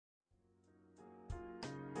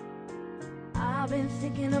I've been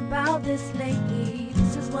thinking about this lately.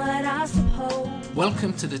 This is what I suppose.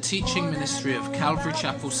 Welcome to the teaching ministry of Calvary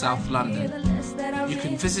Chapel South London. You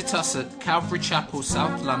can visit us at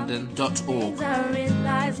calvarychapelsouth.london.org. I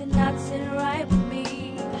realize you're not sitting right with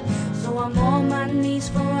me. So I'm on my knees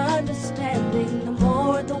for understanding. The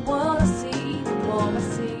more of the world I see, the more I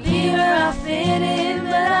see. Leader, I fit in,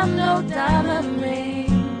 but I'm no diamond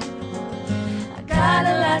ring. I got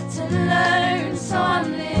a lot to learn, so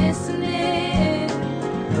I'm listening.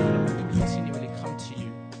 We continually come to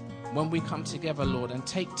you when we come together, Lord, and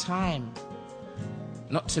take time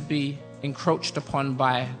not to be encroached upon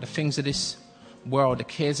by the things of this world, the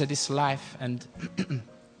cares of this life, and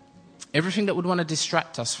everything that would want to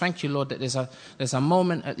distract us. Thank you, Lord, that there's a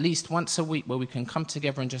moment at least once a week where we can come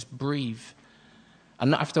together and just breathe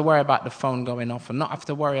and not have to worry about the phone going off, and not have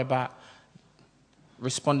to worry about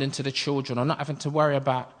responding to the children, or not having to worry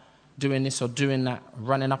about doing this or doing that,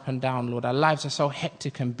 running up and down, Lord. Our lives are so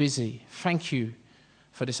hectic and busy. Thank you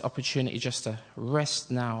for this opportunity just to rest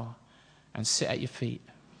now and sit at your feet.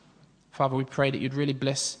 Father, we pray that you'd really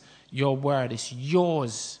bless your word. It's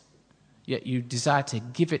yours, yet you desire to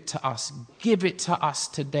give it to us. Give it to us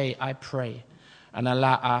today, I pray, and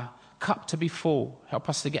allow our cup to be full. Help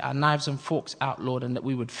us to get our knives and forks out, Lord, and that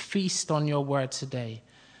we would feast on your word today,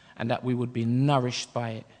 and that we would be nourished by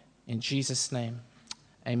it. In Jesus' name,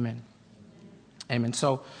 amen. Amen.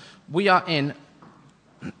 So we are in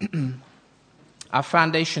our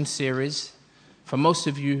foundation series. For most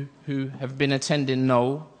of you who have been attending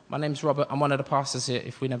know, my name's Robert. I'm one of the pastors here,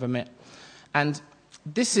 if we never met. And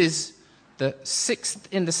this is the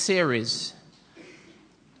 6th in the series.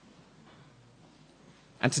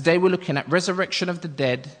 And today we're looking at resurrection of the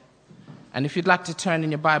dead. And if you'd like to turn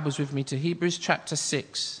in your Bibles with me to Hebrews chapter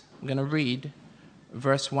 6, I'm going to read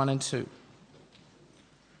verse 1 and 2.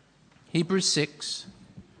 Hebrews 6,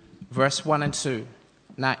 verse 1 and 2.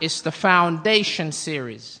 Now, it's the foundation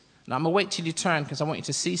series. Now, I'm going to wait till you turn because I want you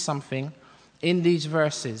to see something in these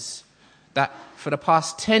verses that for the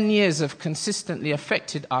past 10 years have consistently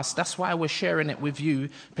affected us. That's why we're sharing it with you,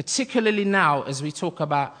 particularly now as we talk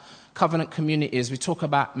about covenant communities, we talk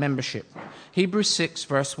about membership. Hebrews 6,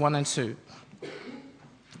 verse 1 and 2.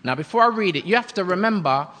 Now, before I read it, you have to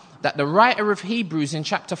remember that the writer of Hebrews in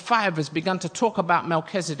chapter 5 has begun to talk about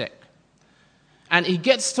Melchizedek. And he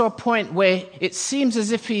gets to a point where it seems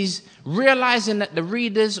as if he's realizing that the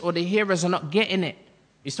readers or the hearers are not getting it.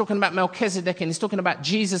 He's talking about Melchizedek, and he's talking about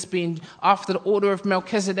Jesus being after the order of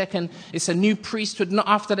Melchizedek, and it's a new priesthood, not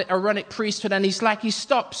after the Aaronic priesthood. And he's like, he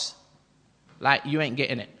stops. Like, you ain't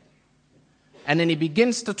getting it. And then he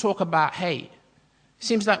begins to talk about, hey,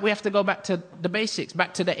 seems like we have to go back to the basics,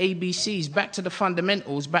 back to the ABCs, back to the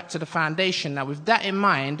fundamentals, back to the foundation. Now, with that in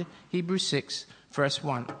mind, Hebrews 6, verse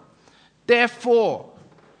 1. Therefore,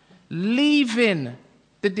 leaving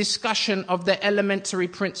the discussion of the elementary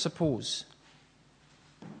principles.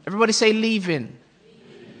 Everybody say leaving.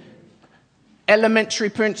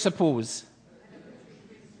 Elementary principles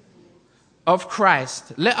of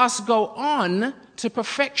Christ. Let us go on to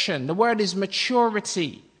perfection. The word is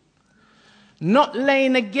maturity. Not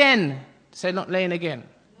laying again. Say not laying again.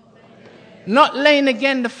 Not laying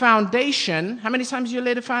again the foundation. How many times do you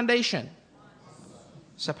lay the foundation?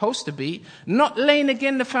 Supposed to be. Not laying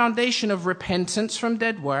again the foundation of repentance from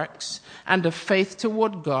dead works and of faith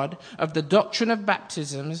toward God, of the doctrine of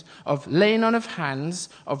baptisms, of laying on of hands,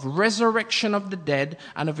 of resurrection of the dead,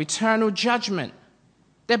 and of eternal judgment.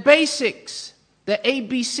 They're basics. They're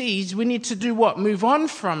ABCs. We need to do what? Move on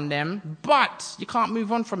from them, but you can't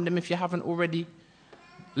move on from them if you haven't already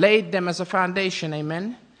laid them as a foundation.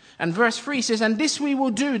 Amen. And verse 3 says, and this we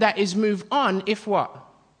will do, that is move on, if what?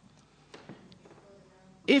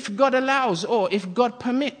 If God allows, or if God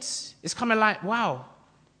permits. It's kind of like, wow,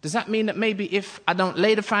 does that mean that maybe if I don't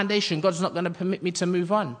lay the foundation, God's not going to permit me to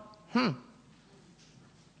move on?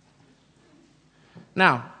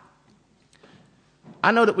 Now,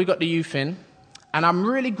 I know that we got the youth in, and I'm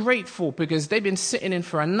really grateful because they've been sitting in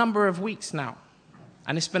for a number of weeks now,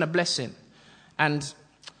 and it's been a blessing. And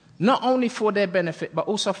not only for their benefit, but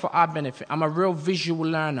also for our benefit. I'm a real visual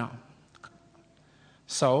learner.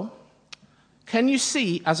 So, can you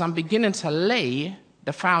see as I'm beginning to lay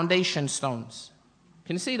the foundation stones?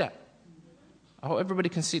 Can you see that? I hope everybody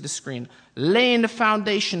can see the screen. Laying the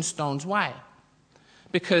foundation stones. Why?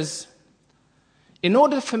 Because in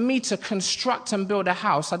order for me to construct and build a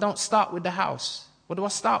house, I don't start with the house. What do I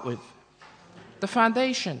start with? The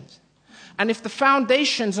foundations. And if the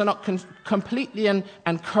foundations are not completely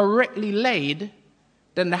and correctly laid,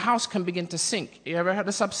 then the house can begin to sink. You ever heard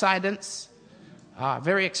of subsidence?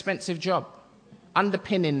 Very expensive job.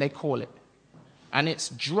 Underpinning, they call it. And it's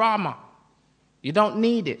drama. You don't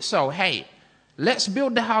need it. So, hey, let's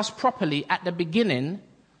build the house properly at the beginning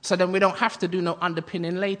so then we don't have to do no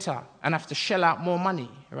underpinning later and have to shell out more money,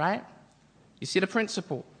 right? You see the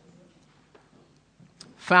principle?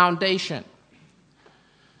 Foundation.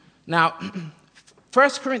 Now, 1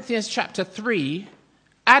 Corinthians chapter 3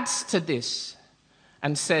 adds to this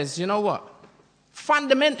and says, you know what?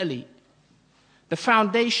 Fundamentally, the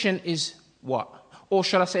foundation is what? Or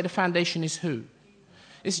shall I say the foundation is who?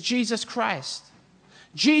 It's Jesus Christ.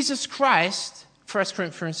 Jesus Christ, 1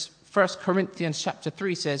 Corinthians chapter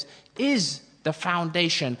 3 says, is the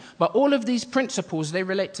foundation. But all of these principles, they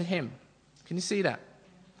relate to him. Can you see that?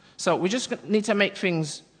 So we just need to make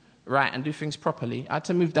things right and do things properly. I had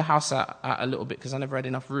to move the house out a little bit because I never had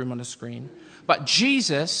enough room on the screen. But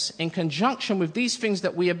Jesus, in conjunction with these things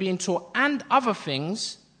that we are being taught and other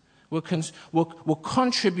things, will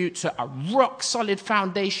contribute to a rock-solid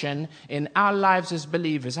foundation in our lives as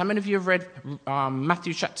believers. How many of you have read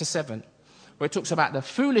Matthew chapter 7, where it talks about the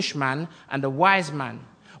foolish man and the wise man?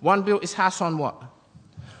 One built his house on what?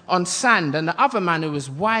 On sand. And the other man who was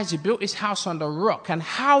wise, he built his house on the rock. And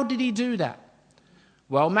how did he do that?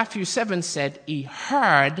 Well, Matthew 7 said he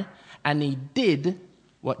heard and he did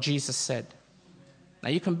what Jesus said. Now,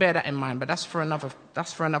 you can bear that in mind, but that's for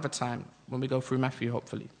another time when we go through Matthew,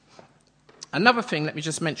 hopefully. Another thing, let me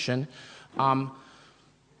just mention,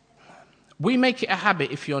 we make it a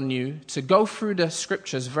habit, if you're new, to go through the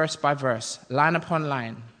scriptures verse by verse, line upon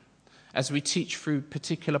line, as we teach through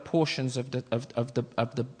particular portions of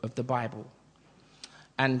the Bible.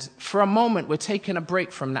 And for a moment, we're taking a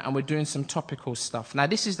break from that and we're doing some topical stuff. Now,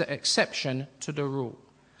 this is the exception to the rule.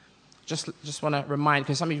 Just want to remind,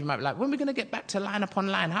 because some of you might be like, when are we going to get back to line upon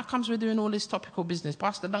line? How comes we're doing all this topical business?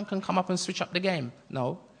 Pastor Duncan, come up and switch up the game.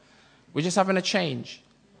 No. We're just having a change.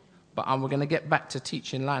 But we're going to get back to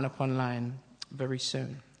teaching line upon line very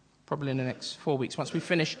soon. Probably in the next 4 weeks. Once we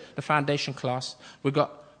finish the foundation class, we've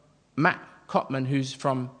got Matt Cotman, who's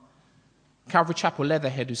from Calvary Chapel,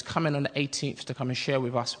 Leatherhead, who's coming on the 18th to come and share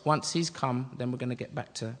with us. Once he's come, then we're going to get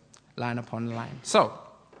back to line upon line. So,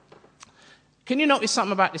 can you notice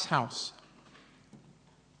something about this house?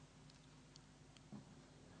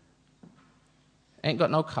 Ain't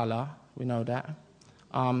got no color. We know that.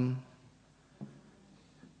 Can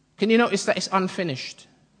you notice that it's unfinished?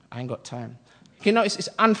 I ain't got time. Can you notice it's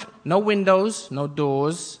no windows, no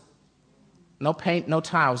doors, no paint, no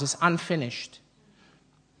tiles. It's unfinished.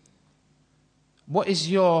 What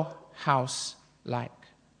is your house like?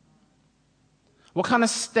 What kind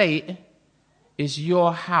of state is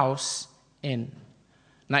your house in?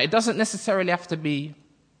 Now, it doesn't necessarily have to be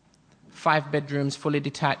 5 bedrooms, fully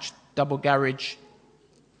detached, double garage,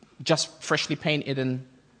 just freshly painted, and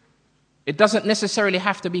it doesn't necessarily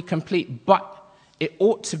have to be complete, but it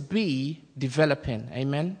ought to be developing.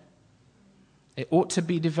 Amen? It ought to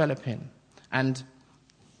be developing. And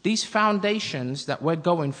these foundations that we're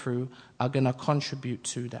going through are going to contribute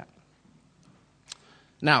to that.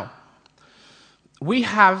 Now, we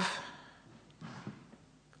have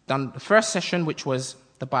done the first session, which was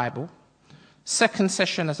the Bible. Second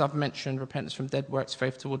session, as I've mentioned, repentance from dead works,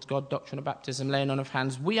 faith towards God, doctrine of baptism, laying on of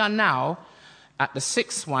hands. We are now at the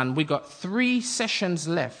 6th one. We got 3 sessions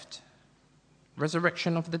left.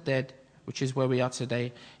 Resurrection of the dead, which is where we are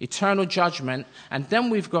today. Eternal judgment. And then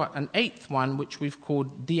we've got an 8th one, which we've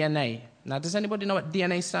called DNA. Now, does anybody know what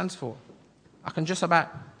DNA stands for? I can just about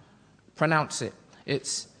pronounce it.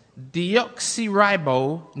 It's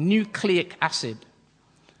deoxyribonucleic acid.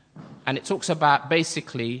 And it talks about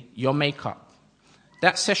basically your makeup.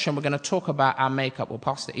 That session, we're going to talk about our makeup, or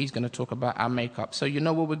Pastor E's going to talk about our makeup, so you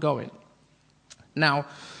know where we're going. Now,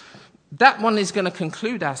 that one is going to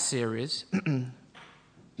conclude our series.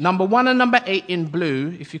 Number 1 and number 8 in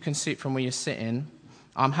blue, if you can see it from where you're sitting,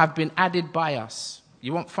 have been added by us.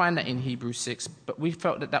 You won't find that in Hebrews 6, but we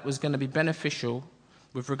felt that was going to be beneficial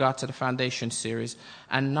with regard to the foundation series.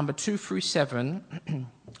 And number 2 through 7,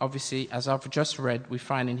 obviously, as I've just read, we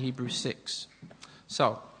find in Hebrews 6.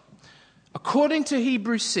 So, according to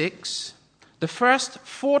Hebrews 6, the first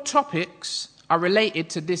 4 topics are related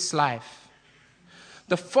to this life.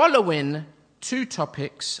 The following 2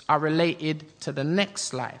 topics are related to the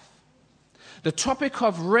next life. The topic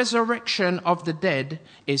of resurrection of the dead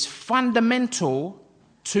is fundamental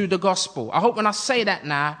to the gospel. I hope when I say that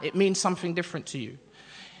now, it means something different to you.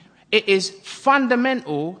 It is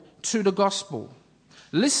fundamental to the gospel.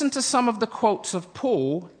 Listen to some of the quotes of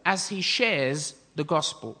Paul as he shares the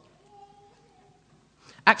gospel.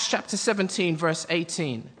 Acts chapter 17, verse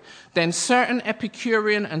 18. Then certain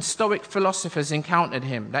Epicurean and Stoic philosophers encountered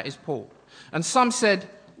him, that is Paul. And some said,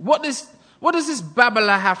 what does this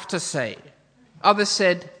babbler have to say? Others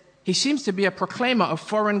said, he seems to be a proclaimer of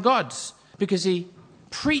foreign gods because he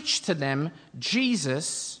preached to them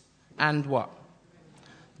Jesus and what?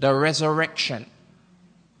 The resurrection.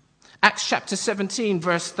 Acts chapter 17,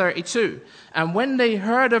 verse 32. And when they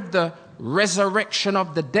heard of the resurrection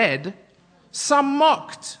of the dead, some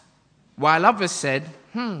mocked, while others said,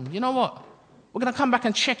 you know what? We're going to come back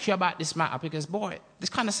and check you about this matter because, boy, this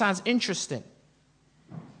kind of sounds interesting.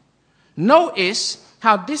 Notice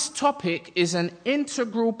how this topic is an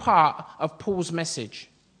integral part of Paul's message.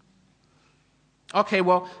 Okay,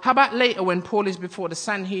 well, how about later when Paul is before the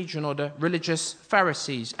Sanhedrin or the religious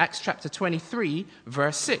Pharisees? Acts chapter 23,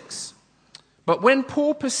 verse 6. But when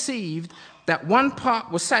Paul perceived that one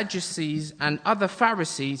part were Sadducees and other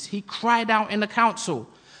Pharisees, he cried out in the council,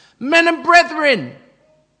 "Men and brethren,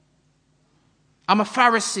 I'm a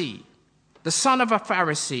Pharisee, the son of a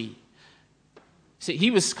Pharisee." See,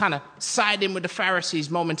 he was kind of siding with the Pharisees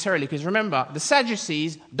momentarily because remember, the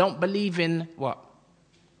Sadducees don't believe in what?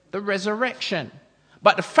 The resurrection.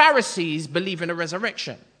 But the Pharisees believe in the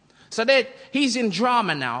resurrection. So he's in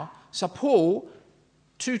drama now. So Paul,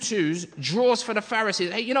 2:2, draws for the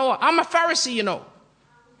Pharisees. Hey, you know what? I'm a Pharisee, you know.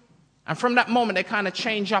 And from that moment, they kind of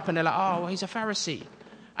change up and they're like, oh, well, he's a Pharisee.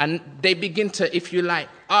 And they begin to, if you like,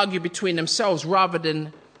 argue between themselves rather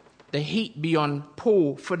than the heat be on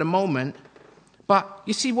Paul for the moment. But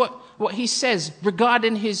you see what he says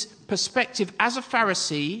regarding his perspective as a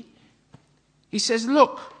Pharisee. He says,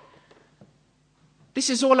 look, this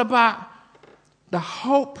is all about the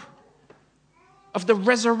hope of the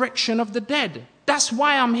resurrection of the dead. That's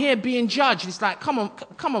why I'm here being judged. It's like, come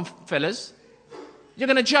on, fellas. You're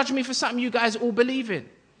going to judge me for something you guys all believe in.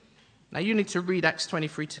 Now, you need to read Acts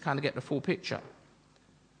 23 to kind of get the full picture.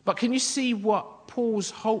 But can you see what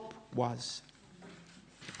Paul's hope was?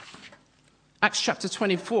 Acts chapter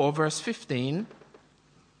 24, verse 15.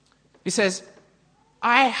 He says,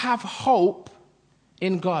 I have hope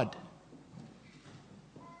in God,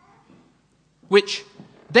 which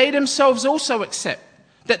they themselves also accept,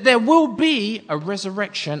 that there will be a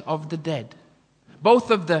resurrection of the dead,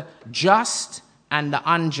 both of the just and the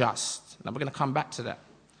unjust. Now we're going to come back to that.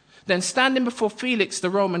 Then standing before Felix,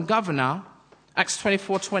 the Roman governor, Acts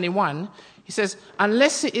 24:21, he says,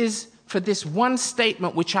 unless it is for this one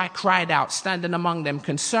statement which I cried out, standing among them,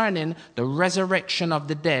 concerning the resurrection of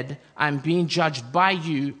the dead, I am being judged by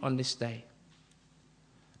you on this day.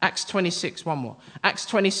 Acts 26, one more. Acts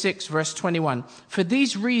 26, verse 21. For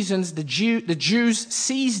these reasons, the Jews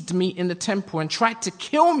seized me in the temple and tried to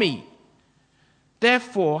kill me.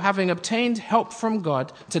 Therefore, having obtained help from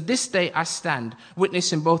God, to this day I stand,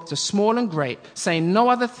 witnessing both the small and great, saying no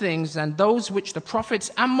other things than those which the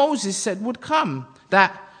prophets and Moses said would come,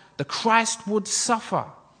 that the Christ would suffer,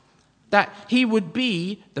 that he would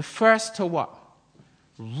be the first to what?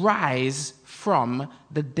 Rise from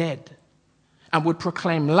the dead, and would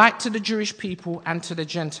proclaim light to the Jewish people and to the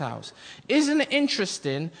Gentiles. Isn't it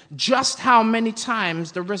interesting just how many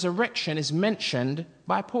times the resurrection is mentioned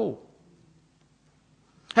by Paul?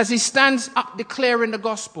 As he stands up declaring the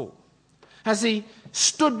gospel, as he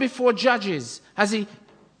stood before judges, as he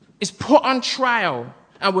is put on trial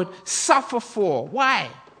and would suffer for. Why?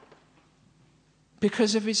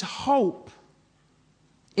 Because of his hope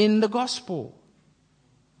in the gospel.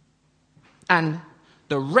 And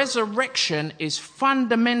the resurrection is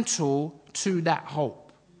fundamental to that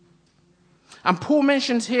hope. And Paul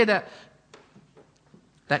mentions here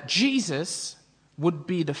that Jesus would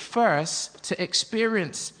be the first to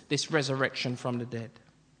experience this resurrection from the dead.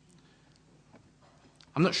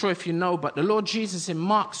 I'm not sure if you know, but the Lord Jesus in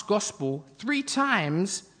Mark's gospel 3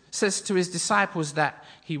 times says to his disciples that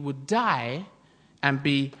he would die and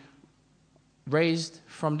be raised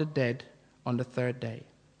from the dead on the 3rd day.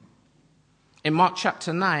 In Mark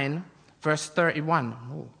chapter 9, verse 31.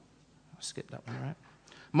 Oh, I'll skip that one, right?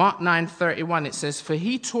 Mark 9:31, it says, for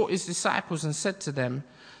he taught his disciples and said to them,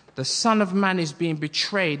 the Son of Man is being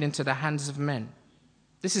betrayed into the hands of men.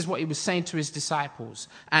 This is what he was saying to his disciples.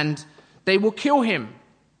 And they will kill him,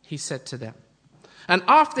 he said to them. And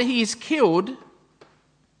after he is killed,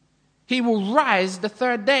 he will rise the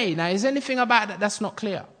 3rd day. Now, is anything about that that's not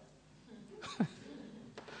clear?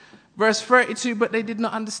 Verse 32, but they did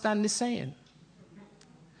not understand this saying.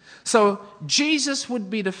 So Jesus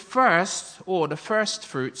would be the first, or the first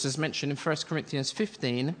fruits, as mentioned in 1 Corinthians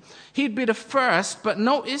 15. He'd be the first, but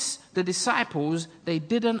notice the disciples, they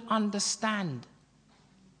didn't understand.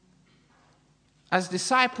 As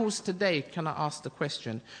disciples today, can I ask the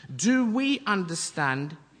question, do we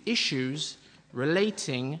understand issues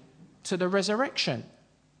relating to the resurrection?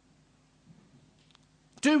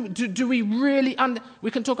 Do we really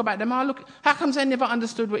we can talk about them. Oh, look, how comes they never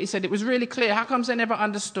understood what he said? It was really clear. How comes they never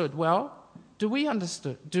understood? Well, do we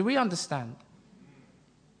understand?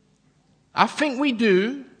 I think we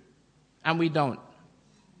do, and we don't.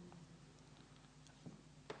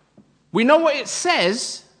 We know what it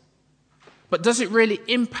says, but does it really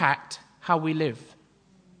impact how we live?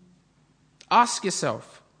 Ask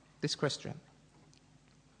yourself this question.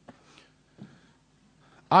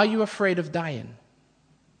 Are you afraid of dying?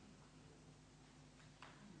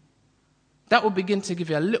 That will begin to give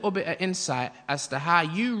you a little bit of insight as to how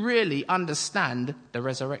you really understand the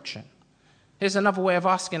resurrection. Here's another way of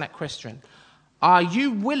asking that question. Are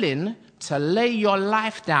you willing to lay your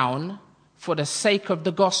life down for the sake of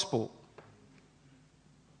the gospel?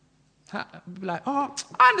 Like, oh,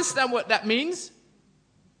 I understand what that means.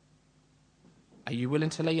 Are you willing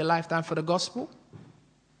to lay your life down for the gospel?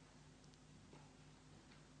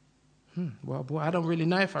 Well, boy, I don't really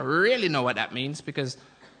know if I really know what that means, because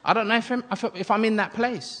I don't know if I'm in that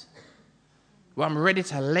place where I'm ready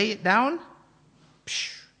to lay it down.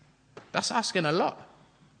 That's asking a lot.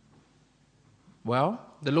 Well,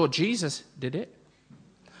 the Lord Jesus did it.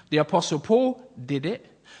 The Apostle Paul did it.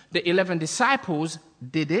 The 11 disciples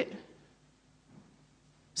did it.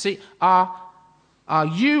 See, are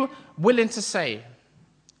you willing to say,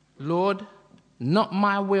 Lord, not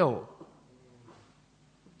my will,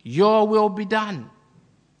 your will be done?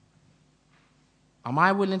 Am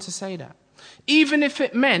I willing to say that? Even if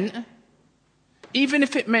it meant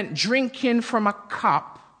drinking from a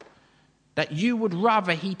cup that you would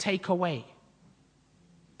rather he take away.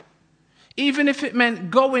 Even if it meant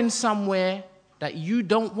going somewhere that you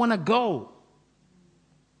don't want to go.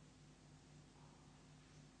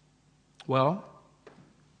 Well,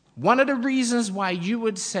 one of the reasons why you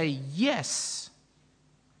would say, yes,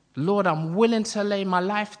 Lord, I'm willing to lay my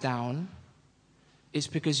life down, is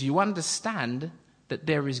because you understand that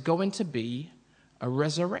there is going to be a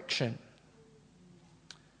resurrection.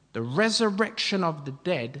 The resurrection of the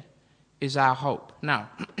dead is our hope. Now,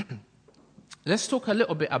 let's talk a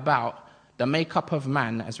little bit about the makeup of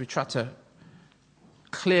man as we try to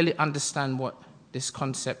clearly understand what this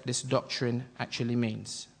concept, this doctrine actually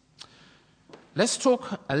means. Let's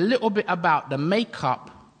talk a little bit about the makeup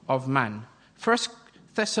of man. 1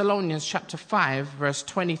 Thessalonians chapter 5, verse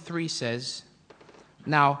 23 says,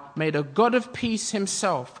 now, may the God of peace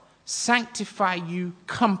himself sanctify you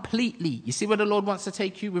completely. You see where the Lord wants to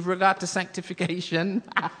take you with regard to sanctification?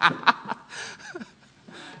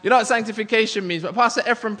 You know what sanctification means? But Pastor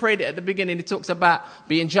Ephraim prayed it at the beginning. He talks about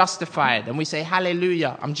being justified. And we say,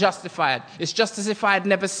 hallelujah, I'm justified. It's just as if I had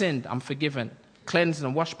never sinned. I'm forgiven, cleansed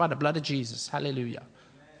and washed by the blood of Jesus. Hallelujah.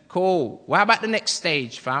 Cool. Well, how about the next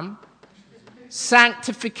stage, fam?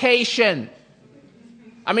 Sanctification.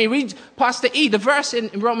 I mean, Pastor E, the verse in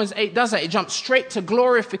Romans 8 does that. It jumps straight to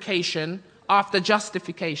glorification after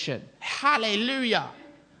justification. Hallelujah.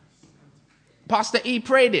 Pastor E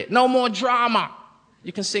prayed it. No more drama.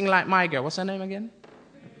 You can sing like my girl. What's her name again?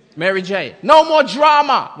 Mary J. No more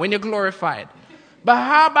drama when you're glorified. But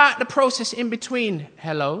how about the process in between?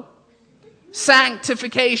 Hello?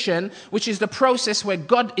 Sanctification, which is the process where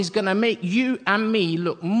God is going to make you and me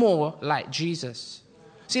look more like Jesus.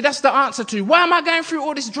 See, that's the answer to, why am I going through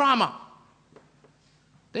all this drama?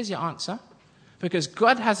 There's your answer. Because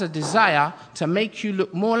God has a desire to make you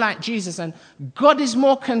look more like Jesus. And God is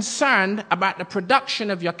more concerned about the production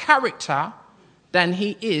of your character than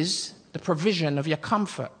he is the provision of your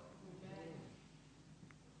comfort.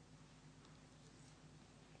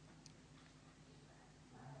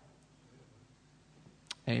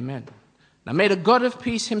 Amen. Now may the God of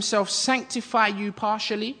peace himself sanctify you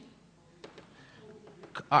partially.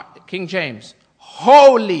 King James,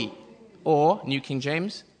 wholly, or New King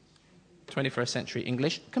James, 21st century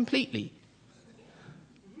English, completely.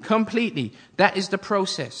 Completely. That is the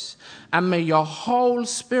process. And may your whole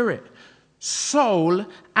spirit, soul,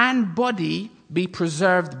 and body be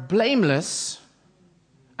preserved blameless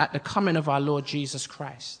at the coming of our Lord Jesus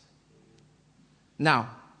Christ. Now,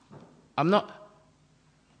 I'm not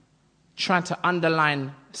trying to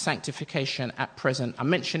underline sanctification at present. I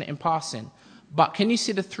mention it in passing. But can you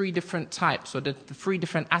see the three different types or the three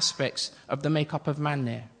different aspects of the makeup of man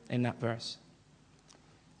there in that verse?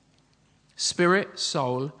 Spirit,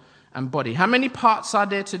 soul, and body. How many parts are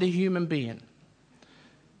there to the human being?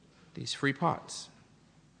 These three parts.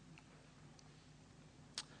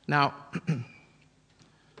 Now,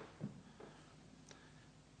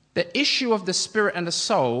 the issue of the spirit and the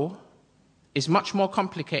soul is much more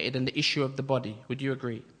complicated than the issue of the body. Would you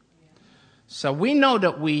agree? So we know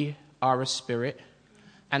that we are a spirit,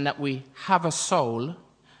 and that we have a soul,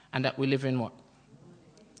 and that we live in what?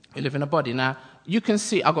 We live in a body. Now, you can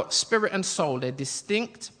see I've got spirit and soul. They're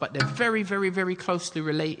distinct, but they're very, very, very closely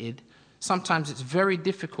related. Sometimes it's very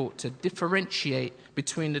difficult to differentiate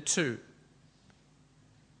between the two.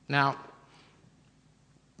 Now,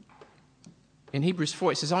 in Hebrews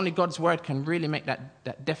 4, it says only God's word can really make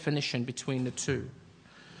that definition between the two.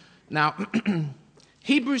 Now,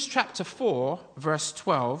 Hebrews chapter 4, verse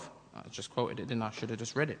 12, I just quoted it, didn't I? I should have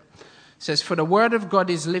just read it. It says, "For the word of God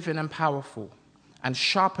is living and powerful, and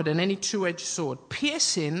sharper than any two-edged sword,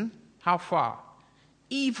 piercing," how far?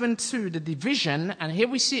 "Even to the division," and here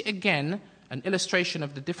we see it again, an illustration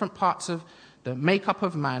of the different parts of the makeup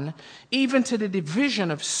of man, "even to the division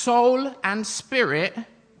of soul and spirit,"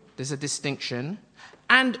 there's a distinction,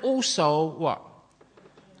 "and also," what?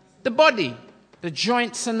 "The body, the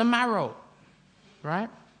joints and the marrow," right?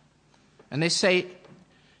 And they say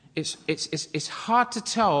it's hard to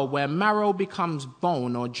tell where marrow becomes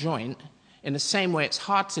bone or joint. In the same way, it's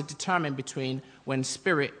hard to determine between when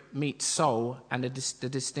spirit meets soul and the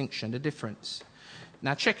distinction, the difference.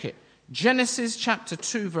 Now check it. Genesis chapter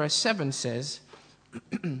 2, verse 7 says,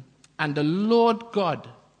 "And the Lord God,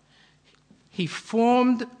 he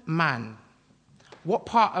formed man." What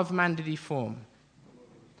part of man did he form?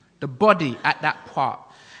 The body at that part.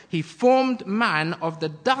 "He formed man of the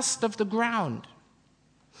dust of the ground."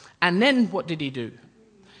 And then what did he do?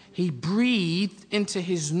 He breathed into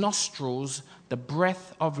his nostrils the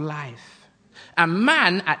breath of life. And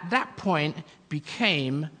man at that point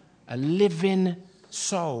became a living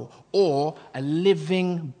soul or a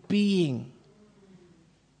living being.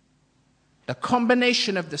 The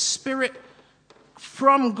combination of the spirit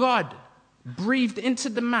from God breathed into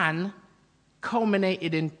the man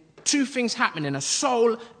culminated in two things happening, a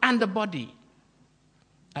soul and a body,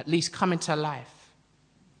 at least coming to life.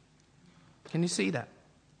 Can you see that?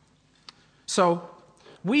 So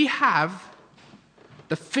we have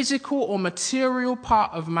the physical or material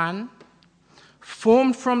part of man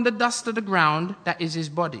formed from the dust of the ground, that is his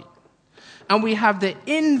body. And we have the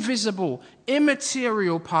invisible,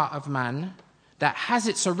 immaterial part of man that has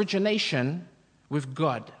its origination with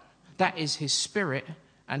God. That is his spirit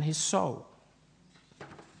and his soul.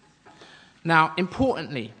 Now,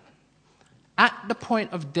 importantly, at the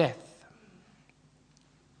point of death,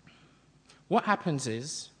 what happens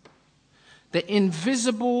is the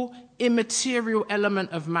invisible, immaterial element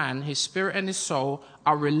of man, his spirit and his soul,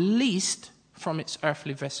 are released from its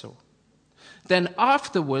earthly vessel. Then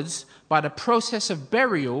afterwards, by the process of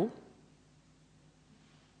burial,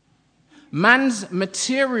 man's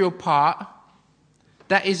material part,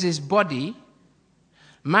 that is his body,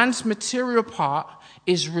 man's material part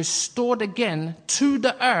is restored again to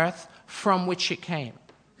the earth from which it came.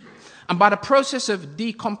 And by the process of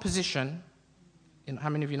decomposition, how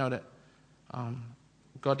many of you know that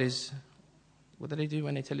God is, what do they do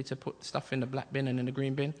when they tell you to put stuff in the black bin and in the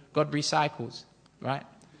green bin? God recycles, right?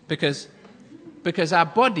 Because our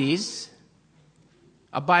bodies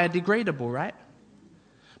are biodegradable, right?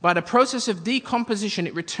 By the process of decomposition,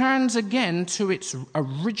 it returns again to its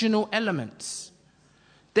original elements.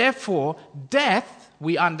 Therefore, death,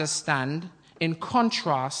 we understand, in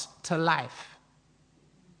contrast to life.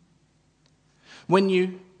 When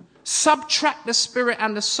you subtract the spirit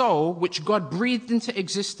and the soul, which God breathed into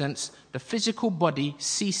existence, the physical body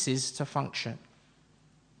ceases to function.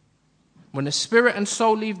 When the spirit and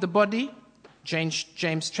soul leave the body, James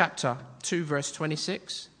chapter 2, verse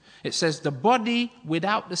 26, it says, "The body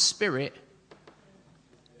without the spirit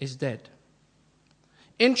is dead."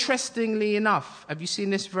 Interestingly enough, have you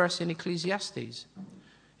seen this verse in Ecclesiastes?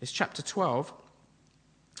 It's chapter 12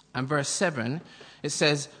 and verse 7. It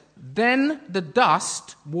says, "Then the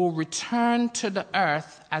dust will return to the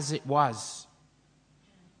earth as it was,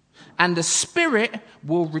 and the spirit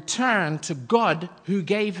will return to God who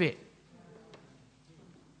gave it."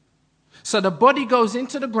 So the body goes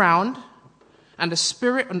into the ground, and the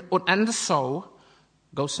spirit and the soul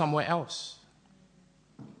go somewhere else,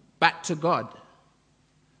 back to God.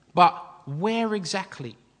 But where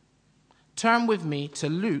exactly? Turn with me to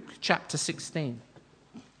Luke chapter 16.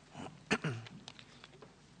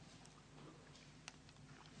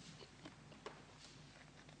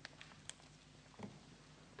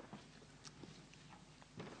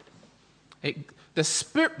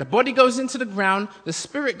 The body goes into the ground, the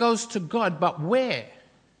spirit goes to God, but where?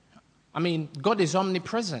 I mean, God is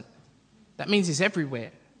omnipresent. That means he's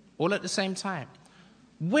everywhere, all at the same time.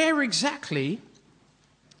 Where exactly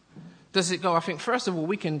does it go? I think, first of all,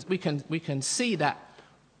 we can see that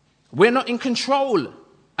we're not in control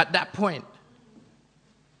at that point.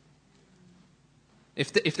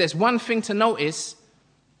 If there's one thing to notice,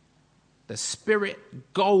 the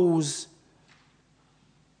spirit goes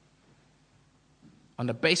on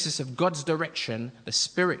the basis of God's direction, the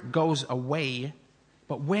Spirit goes away.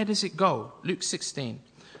 But where does it go? Luke 16.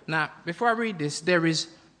 Now, before I read this, there is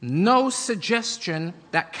no suggestion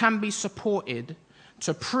that can be supported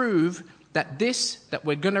to prove that this that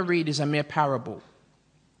we're going to read is a mere parable.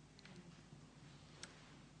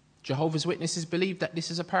 Jehovah's Witnesses believe that this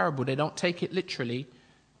is a parable. They don't take it literally.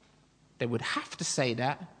 They would have to say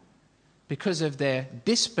that because of their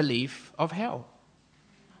disbelief of hell.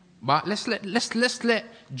 But let's let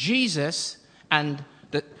Jesus and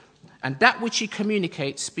that which he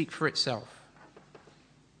communicates speak for itself.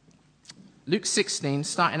 Luke 16,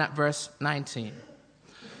 starting at verse 19.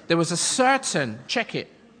 There was a certain, check it.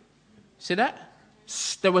 See that?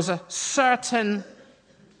 There was a certain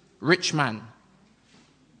rich man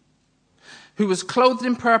who was clothed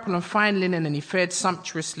in purple and fine linen, and he fared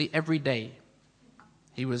sumptuously every day.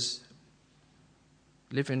 He was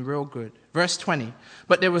living real good. Verse 20.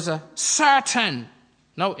 But there was a certain,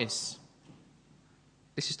 notice,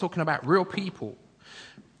 this is talking about real people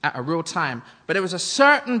at a real time. But there was a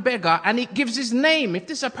certain beggar, and it gives his name. If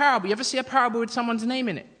this is a parable, you ever see a parable with someone's name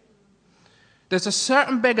in it? There's a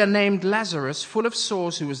certain beggar named Lazarus, full of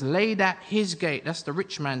sores, who was laid at his gate, that's the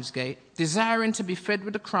rich man's gate, desiring to be fed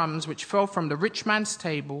with the crumbs which fell from the rich man's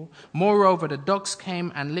table. Moreover, the dogs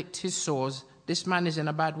came and licked his sores. This man is in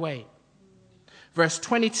a bad way. Verse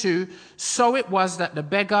 22, so it was that the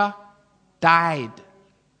beggar died.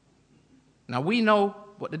 Now we know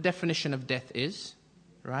what the definition of death is,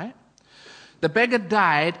 right? The beggar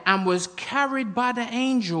died and was carried by the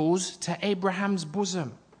angels to Abraham's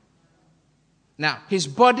bosom. Now, his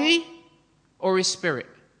body or his spirit?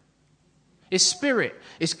 His spirit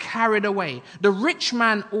is carried away. The rich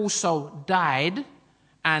man also died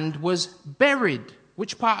and was buried.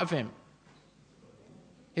 Which part of him?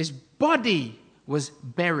 His body was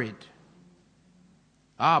buried.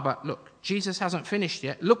 But look, Jesus hasn't finished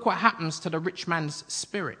yet. Look what happens to the rich man's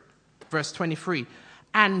spirit. Verse 23.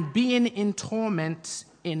 And being in torments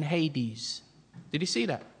in Hades. Did you see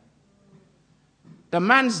that? The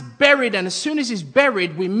man's buried, and as soon as he's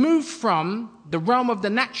buried, we move from the realm of the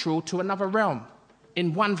natural to another realm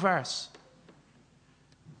in one verse.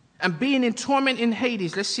 And being in torment in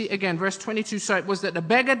Hades, let's see it again, verse 22. So it was that the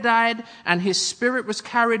beggar died, and his spirit was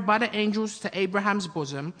carried by the angels to Abraham's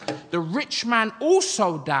bosom. The rich man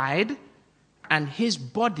also died, and his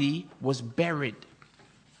body was buried.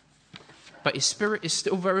 But his spirit is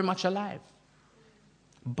still very much alive,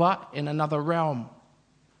 but in another realm.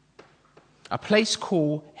 A place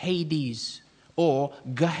called Hades, or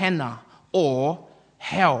Gehenna, or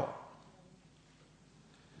hell,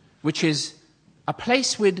 which is a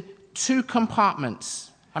place with two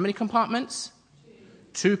compartments. How many compartments?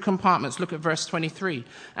 Two compartments. Look at verse 23.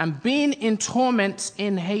 And being in torments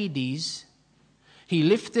in Hades, he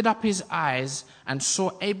lifted up his eyes and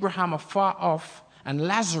saw Abraham afar off and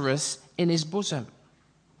Lazarus in his bosom.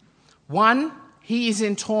 1, he is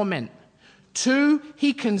in torment. 2,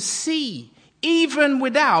 he can see even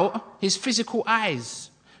without his physical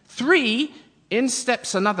eyes. 3, in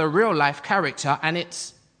steps another real life character, and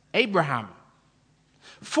it's Abraham.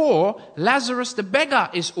 4, Lazarus the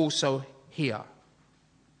beggar is also here.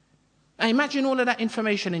 Now imagine all of that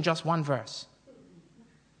information in just one verse.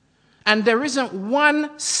 And there isn't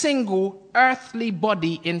one single earthly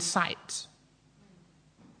body in sight.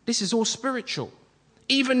 This is all spiritual,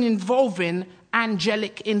 even involving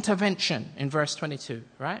angelic intervention in verse 22,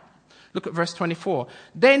 right? Look at verse 24.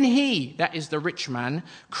 Then he, that is the rich man,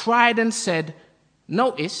 cried and said,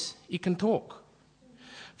 notice, he can talk.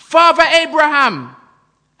 Father Abraham,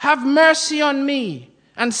 have mercy on me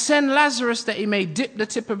and send Lazarus that he may dip the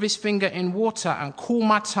tip of his finger in water and cool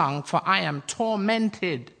my tongue, for I am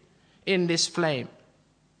tormented in this flame.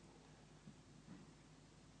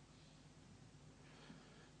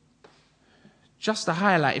 Just to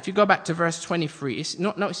highlight, if you go back to verse 23,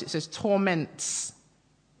 notice it says torments.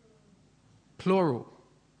 Plural.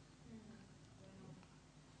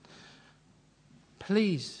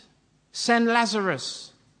 Please, send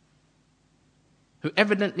Lazarus, who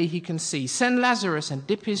evidently he can see. Send Lazarus and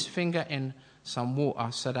dip his finger in some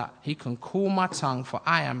water so that he can cool my tongue, for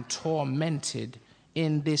I am tormented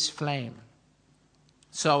in this flame.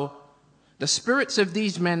 So, the spirits of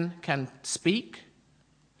these men can speak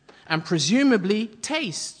and presumably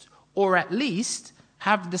taste, or at least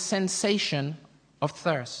have the sensation of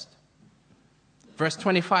thirst. Verse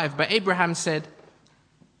 25, but Abraham said,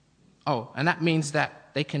 and that means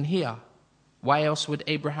that they can hear. Why else would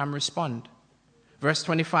Abraham respond? Verse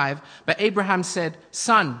 25, but Abraham said,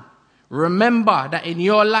 son, remember that in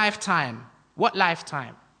your lifetime, what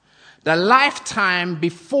lifetime? The lifetime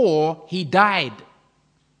before he died.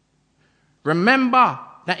 Remember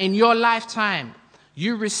that in your lifetime,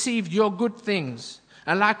 you received your good things,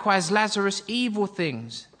 and likewise Lazarus evil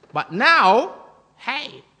things. But now,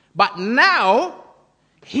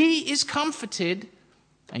 he is comforted,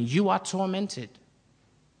 and you are tormented.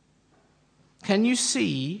 Can you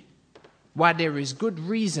see why there is good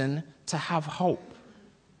reason to have hope?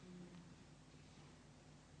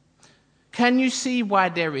 Can you see why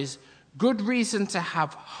there is good reason to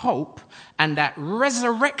have hope, and that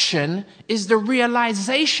resurrection is the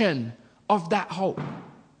realization of that hope?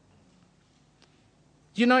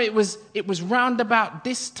 You know, it was round about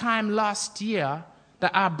this time last year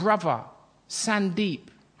that our brother, Sandeep,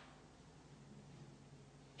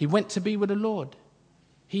 he went to be with the Lord.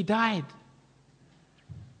 He died.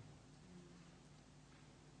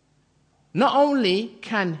 Not only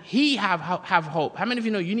can he have hope, how many of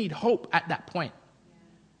you know you need hope at that point?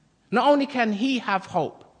 Not only can he have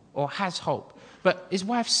hope, or has hope, but his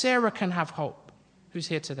wife Sarah can have hope, who's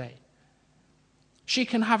here today. She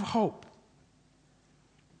can have hope.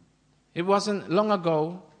 It wasn't long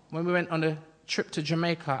ago when we went on a trip to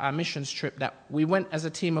Jamaica, our missions trip, that we went as a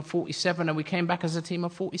team of 47 and we came back as a team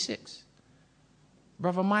of 46.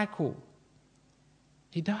 Brother Michael,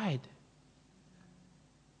 he died.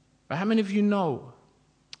 But how many of you know,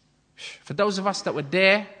 for those of us that were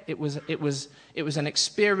there, it was an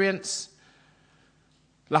experience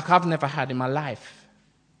like I've never had in my life.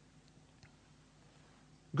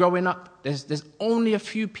 Growing up, there's only a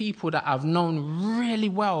few people that I've known really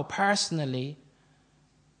well personally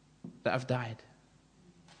that have died.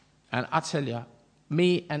 And I tell you,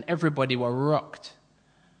 me and everybody were rocked.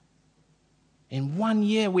 In 1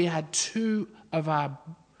 year, we had 2 of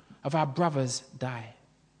our brothers die.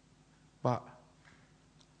 But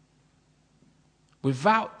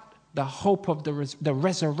without the hope of the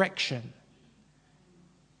resurrection,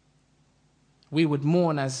 we would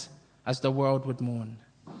mourn as the world would mourn.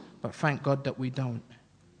 But thank God that we don't.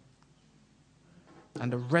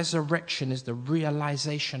 And the resurrection is the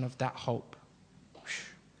realization of that hope.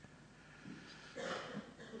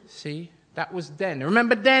 See, that was then.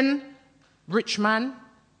 Remember then, rich man,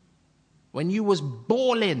 when you was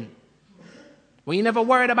balling, when you never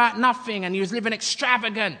worried about nothing and you was living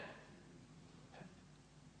extravagant.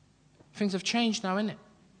 Things have changed now, innit?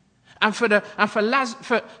 And for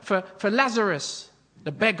Lazarus,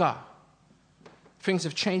 the beggar, things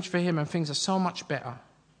have changed for him and things are so much better.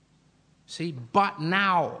 See, but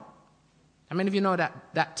now, how many of you know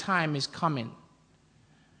that time is coming?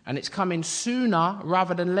 And it's coming sooner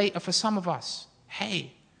rather than later for some of us.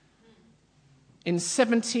 Hey, in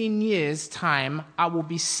 17 years' time, I will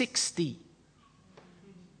be 60.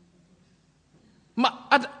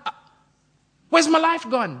 Where's my life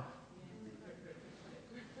gone?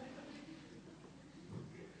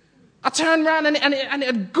 I turned around and it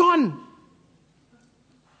had gone.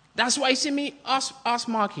 That's why you see me, ask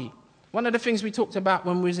Marky. One of the things we talked about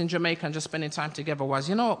when we was in Jamaica and just spending time together was,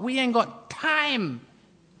 you know what, we ain't got time.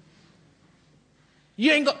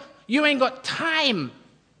 You ain't got time.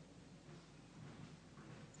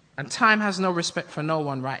 And time has no respect for no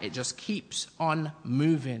one, right? It just keeps on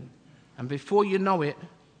moving. And before you know it,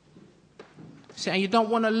 see, and you don't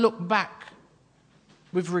want to look back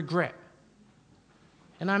with regret.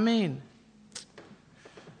 You know what I mean?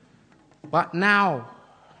 But now,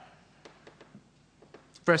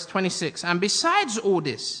 verse 26, and besides all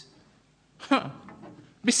this,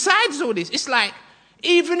 it's like,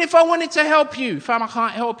 even if I wanted to help you, fam, I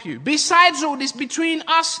can't help you. Besides all this, between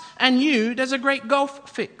us and you, there's a great gulf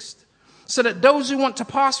fixed, so that those who want to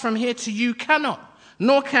pass from here to you cannot,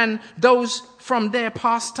 nor can those from there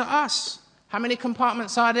pass to us. How many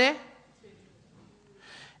compartments are there?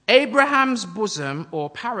 Abraham's bosom, or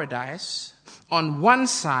paradise, on one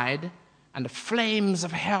side, and the flames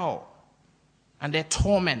of hell and their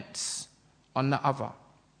torments on the other.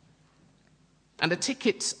 And the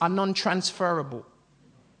tickets are non-transferable.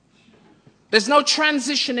 There's no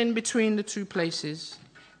transition in between the two places.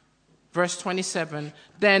 Verse 27,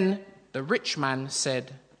 then the rich man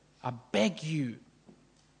said, I beg you.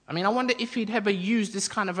 I mean, I wonder if he'd ever used this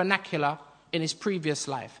kind of vernacular in his previous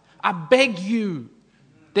life. I beg you,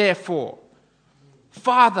 therefore,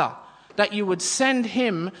 Father, that you would send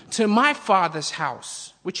him to my father's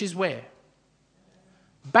house, which is where?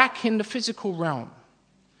 Back in the physical realm.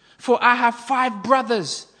 For I have 5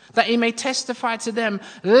 brothers, that he may testify to them,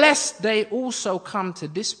 lest they also come to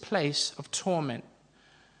this place of torment.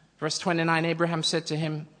 Verse 29, Abraham said to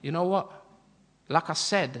him, you know what? Like I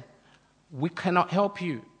said, we cannot help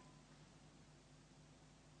you.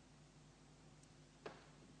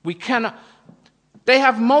 We cannot. They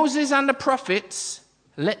have Moses and the prophets.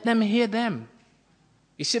 Let them hear them.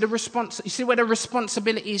 You see you see where the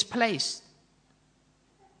responsibility is placed?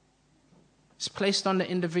 It's placed on the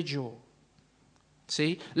individual.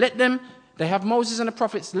 See? They have Moses and the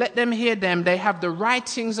prophets. Let them hear them. They have the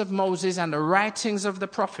writings of Moses and the writings of the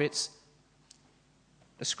prophets,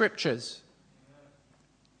 the scriptures.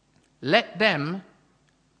 Let them,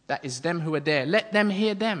 that is them who are there, let them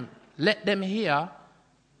hear them. Let them hear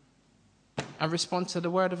and respond to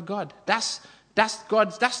the word of God. That's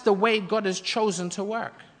the way God has chosen to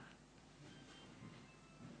work.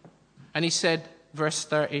 And he said, verse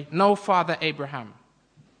 30, no, Father Abraham.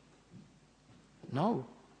 No,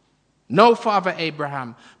 Father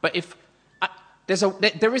Abraham. But if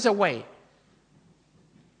there is a way.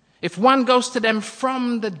 If one goes to them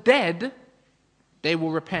from the dead, they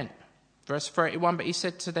will repent. Verse 31, but he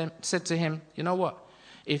said to him, you know what?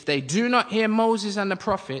 If they do not hear Moses and the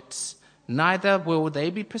prophets, neither will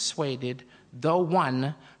they be persuaded, though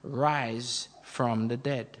one rise from the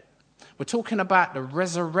dead. We're talking about the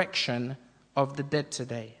resurrection of the dead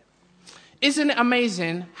today. Isn't it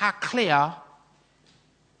amazing how clear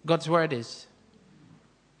God's word is?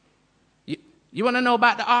 You want to know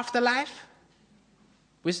about the afterlife?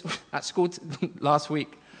 At school last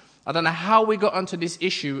week, I don't know how we got onto this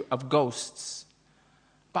issue of ghosts,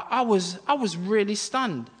 but I was really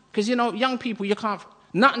stunned because young people,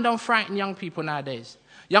 nothing don't frighten young people nowadays.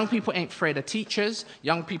 Young people ain't afraid of teachers.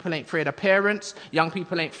 Young people ain't afraid of parents. Young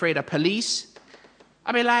people ain't afraid of police.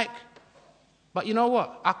 I mean, but you know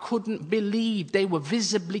what? I couldn't believe they were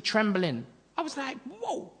visibly trembling. I was like,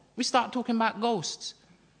 whoa. We start talking about ghosts.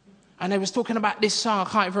 And they was talking about this song. I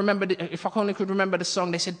can't even remember. If I only could remember the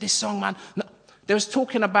song. They said, this song, man. No. They was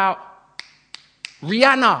talking about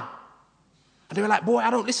Rihanna. And they were like, boy, I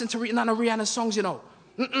don't listen to none of Rihanna's songs,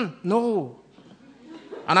 No.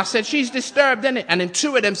 And I said, she's disturbed, innit? And then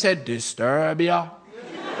two of them said, Disturbia.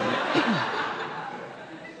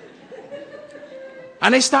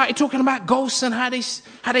 And they started talking about ghosts and how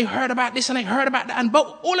they heard about this and they heard about that. And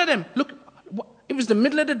all of them, look, it was the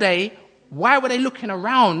middle of the day. Why were they looking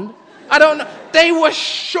around? I don't know. They were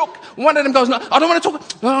shook. One of them goes, no, I don't want to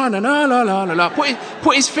talk. No.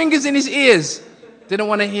 Put his fingers in his ears. Didn't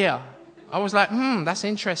want to hear. I was like, that's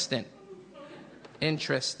interesting.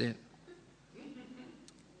 Interesting.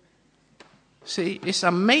 See, it's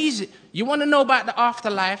amazing. You want to know about the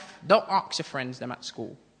afterlife? Don't ask your friends them at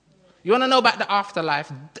school. You want to know about the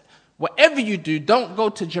afterlife? Whatever you do, don't go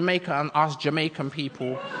to Jamaica and ask Jamaican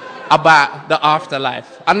people about the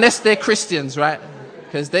afterlife. Unless they're Christians, right?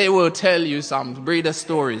 Because they will tell you some breeder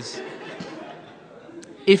stories.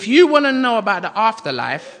 If you want to know about the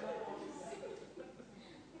afterlife,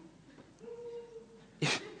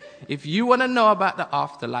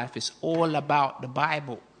 it's all about the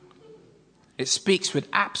Bible. It speaks with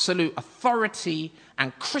absolute authority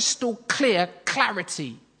and crystal clear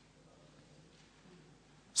clarity.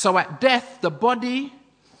 So at death, the body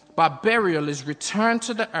by burial is returned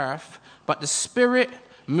to the earth, but the spirit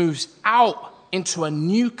moves out into a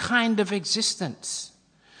new kind of existence.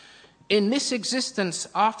 In this existence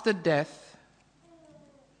after death,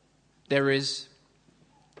 there is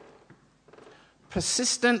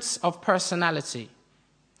persistence of personality.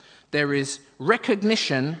 There is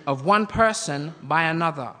recognition of one person by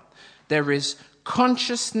another. There is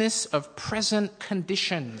consciousness of present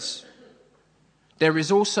conditions. There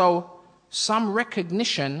is also some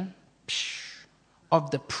recognition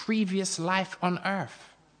of the previous life on earth.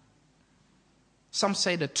 Some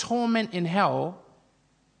say the torment in hell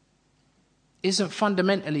isn't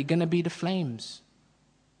fundamentally going to be the flames.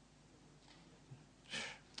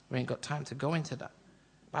 We ain't got time to go into that.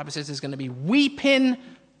 The Bible says there's going to be weeping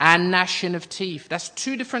and gnashing of teeth. That's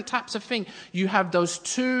two different types of things. You have those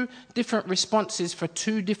two different responses for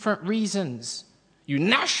two different reasons. You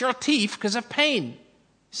gnash your teeth because of pain.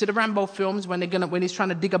 See the Rambo films when he's trying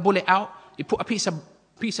to dig a bullet out, he put a piece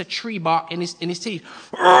of tree bark in his teeth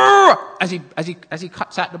as he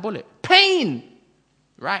cuts out the bullet. Pain,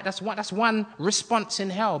 right? That's one response in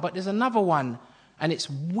hell. But there's another one, and it's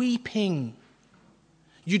weeping.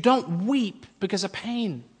 You don't weep because of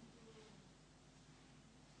pain.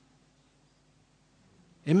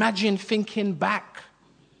 Imagine thinking back,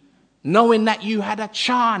 knowing that you had a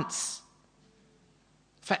chance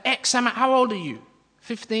for X amount. How old are you?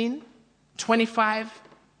 15, 25,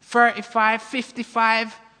 35,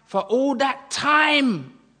 55. For all that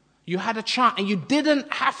time, you had a chance and you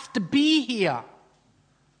didn't have to be here.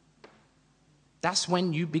 That's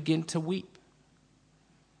when you begin to weep.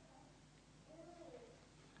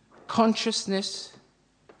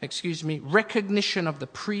 Recognition of the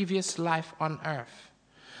previous life on earth.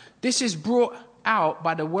 This is brought out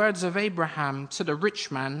by the words of Abraham to the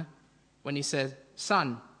rich man when he said,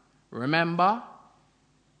 Son, remember?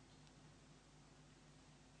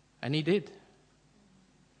 And he did.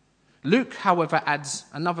 Luke, however, adds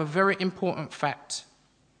another very important fact.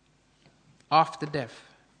 After death.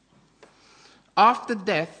 After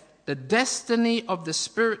death, the destiny of the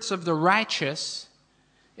spirits of the righteous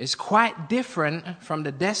is quite different from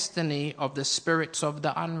the destiny of the spirits of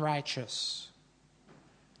the unrighteous.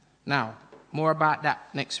 Now, more about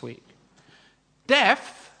that next week.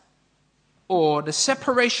 Death, or the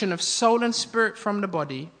separation of soul and spirit from the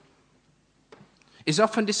body, is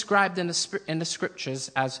often described in the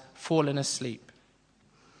scriptures as falling asleep.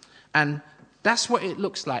 And that's what it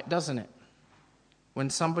looks like, doesn't it? When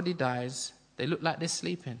somebody dies, they look like they're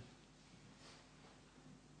sleeping.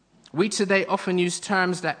 We today often use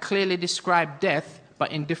terms that clearly describe death,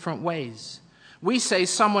 but in different ways. We say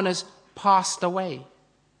someone has passed away.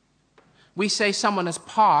 We say someone has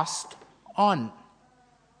passed on.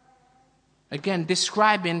 Again,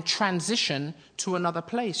 describing transition to another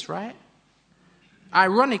place, right?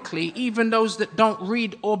 Ironically, even those that don't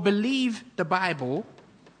read or believe the Bible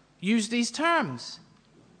use these terms.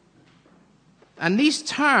 And these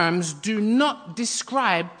terms do not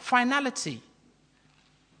describe finality.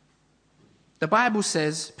 The Bible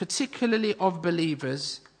says, particularly of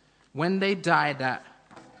believers, when they die, that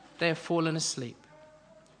they have fallen asleep.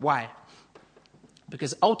 Why?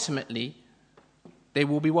 Because ultimately, they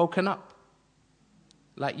will be woken up.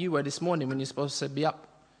 Like you were this morning when you're supposed to be up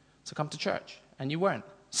to come to church, and you weren't.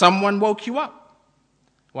 Someone woke you up.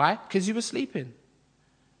 Why? Because you were sleeping.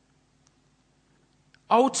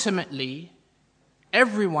 Ultimately,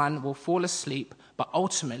 everyone will fall asleep, but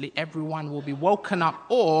ultimately everyone will be woken up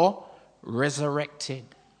or resurrected.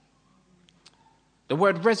 The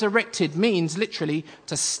word resurrected means literally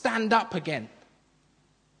to stand up again.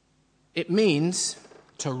 It means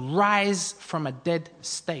to rise from a dead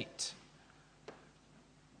state.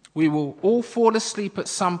 We will all fall asleep at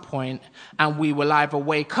some point, and we will either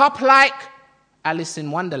wake up like Alice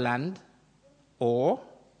in Wonderland, or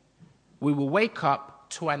we will wake up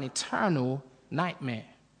to an eternal nightmare.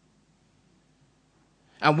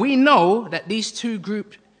 And we know that these two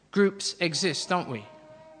groups exist, don't we?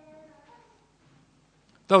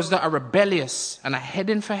 Those that are rebellious and are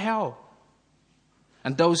heading for hell,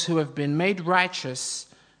 and those who have been made righteous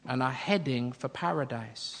and are heading for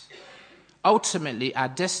paradise. Ultimately, our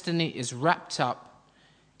destiny is wrapped up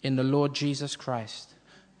in the Lord Jesus Christ.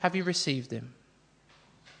 Have you received him?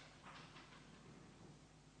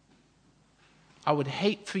 I would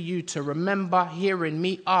hate for you to remember hearing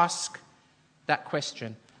me ask that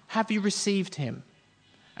question. Have you received him?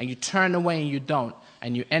 And you turn away and you don't,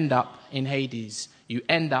 and you end up in Hades. You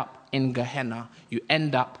end up in Gehenna. You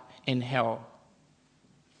end up in hell.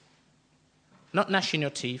 Not gnashing your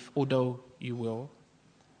teeth, although you will,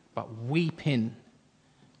 but weeping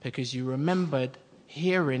because you remembered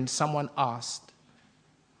hearing someone asked,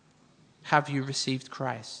 have you received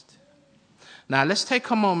Christ? Now, let's take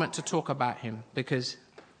a moment to talk about him, because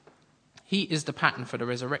he is the pattern for the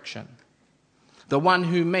resurrection. The one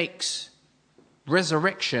who makes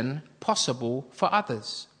resurrection possible for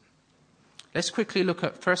others. Let's quickly look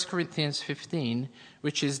at 1 Corinthians 15,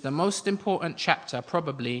 which is the most important chapter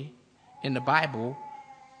probably in the Bible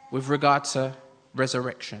with regard to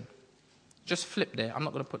resurrection. Just flip there. I'm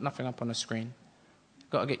not going to put nothing up on the screen.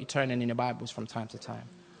 Got to get you turning in your Bibles from time to time.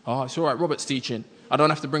 Oh, it's all right, Robert's teaching. I don't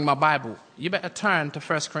have to bring my Bible. You better turn to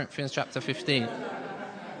 1 Corinthians chapter 15.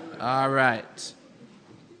 All right.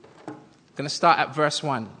 Going to start at verse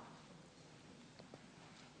 1.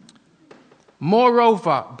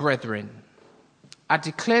 Moreover, brethren, I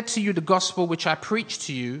declare to you the gospel which I preached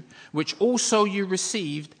to you, which also you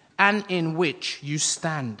received, and in which you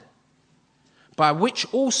stand, by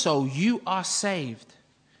which also you are saved,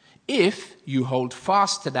 if you hold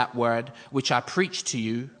fast to that word which I preached to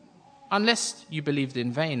you, unless you believed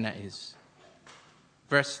in vain, that is.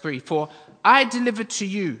 Verse 3, for I delivered to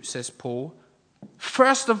you, says Paul,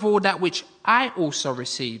 first of all that which I also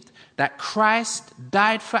received, that Christ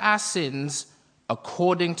died for our sins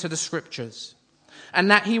according to the scriptures,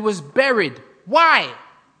 and that he was buried. Why?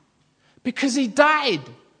 Because he died.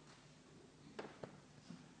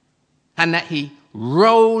 And that he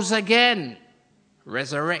rose again,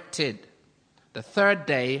 resurrected, the third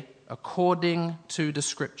day according to the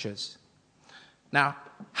scriptures. Now,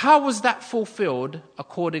 how was that fulfilled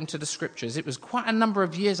according to the scriptures? It was quite a number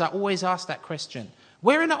of years I always asked that question.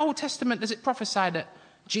 Where in the Old Testament does it prophesy that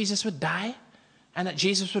Jesus would die and that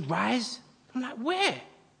Jesus would rise? I'm like, where?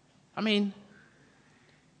 I mean,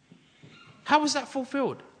 how was that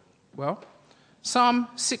fulfilled? Well, Psalm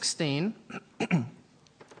 16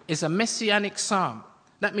 is a messianic psalm.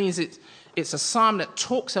 That means it's a psalm that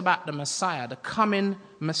talks about the Messiah, the coming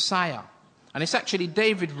Messiah. And it's actually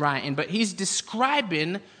David writing, but he's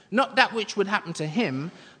describing not that which would happen to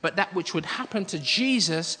him, but that which would happen to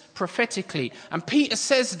Jesus prophetically. And Peter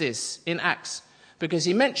says this in Acts because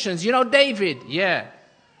he mentions, David, yeah.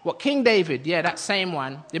 What, King David? Yeah, that same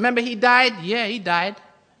one. Remember he died? Yeah, he died.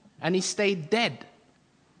 And he stayed dead.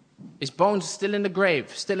 His bones are still in the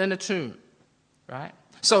grave, still in the tomb. Right?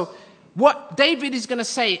 So what David is going to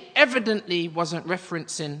say evidently wasn't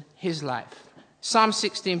referencing his life. Psalm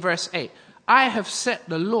 16 verse 8. I have set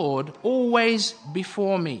the Lord always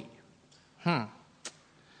before me.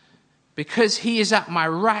 Because he is at my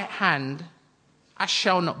right hand, I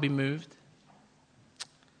shall not be moved.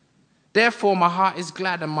 Therefore my heart is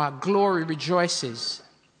glad and my glory rejoices.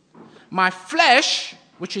 My flesh,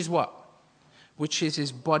 which is what? Which is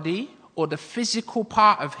his body or the physical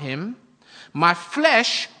part of him. My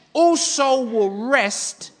flesh also will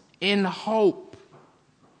rest in hope.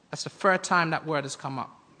 That's the third time that word has come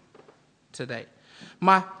up today.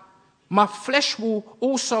 My flesh will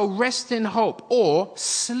also rest in hope, or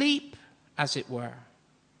sleep, as it were.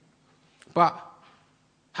 But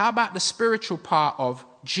how about the spiritual part of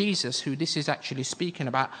Jesus, who this is actually speaking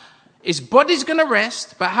about? His body's going to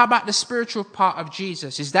rest, but how about the spiritual part of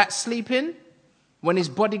Jesus? Is that sleeping? When his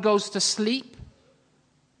body goes to sleep?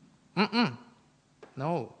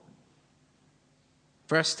 No.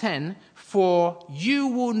 Verse 10, for you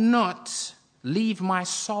will not leave my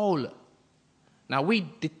soul. Now, we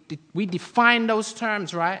define those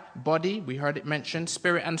terms, right? Body, we heard it mentioned,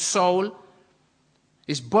 spirit and soul.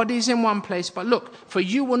 His body is in one place, but look, for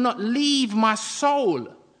you will not leave my soul,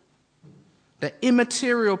 the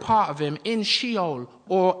immaterial part of him, in Sheol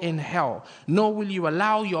or in hell, nor will you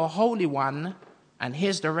allow your Holy One, and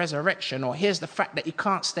here's the resurrection, or here's the fact that he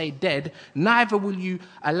can't stay dead, neither will you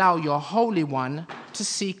allow your Holy One to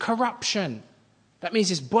see corruption. That means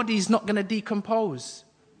his body is not going to decompose.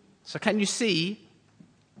 So can you see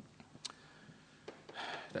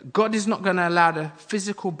that God is not going to allow the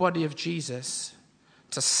physical body of Jesus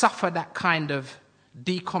to suffer that kind of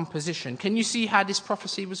decomposition? Can you see how this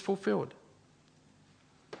prophecy was fulfilled?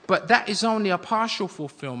 But that is only a partial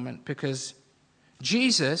fulfillment because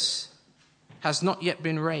Jesus has not yet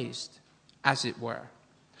been raised, as it were.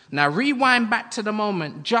 Now rewind back to the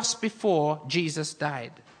moment just before Jesus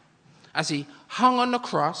died, as he hung on the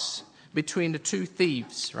cross between the two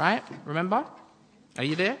thieves, right? Remember? Are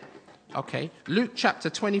you there? Okay. Luke chapter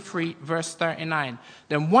 23, verse 39.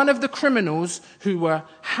 Then one of the criminals who were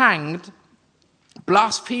hanged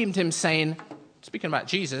blasphemed him, saying, speaking about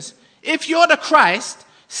Jesus, if you're the Christ,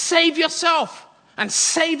 save yourself and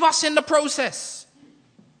save us in the process.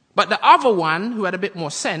 But the other one, who had a bit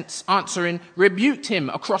more sense, answering, rebuked him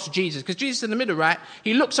across Jesus. Because Jesus is in the middle, right?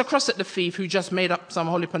 He looks across at the thief who just made up some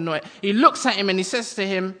holy noise. He looks at him and he says to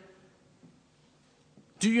him,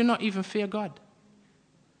 do you not even fear God?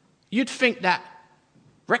 You'd think that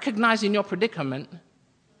recognizing your predicament,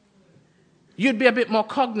 you'd be a bit more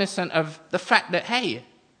cognizant of the fact that, hey,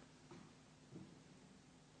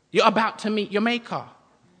 you're about to meet your maker.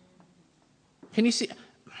 Can you see?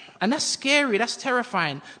 And that's scary. That's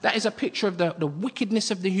terrifying. That is a picture of the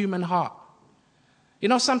wickedness of the human heart.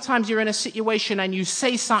 Sometimes you're in a situation and you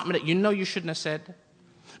say something that you know you shouldn't have said.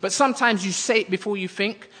 But sometimes you say it before you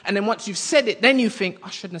think. And then once you've said it, then you think, I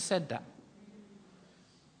shouldn't have said that.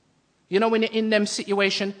 When you're in them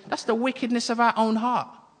situation, that's the wickedness of our own heart.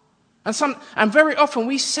 And very often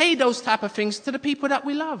we say those type of things to the people that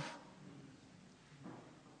we love.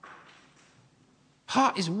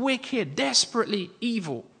 Heart is wicked, desperately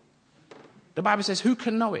evil. The Bible says, who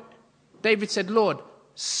can know it? David said, Lord,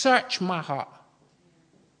 search my heart.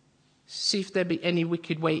 See if there be any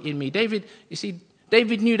wicked way in me. David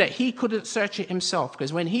knew that he couldn't search it himself,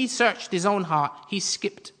 because when he searched his own heart, he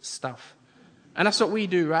skipped stuff. And that's what we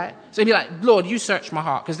do, right? So he'd be like, Lord, you search my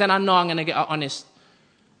heart, because then I know I'm going to get an honest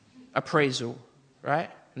appraisal, right?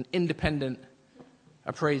 An independent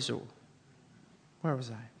appraisal. Where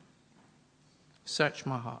was I? Search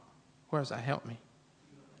my heart. Where was I? Help me.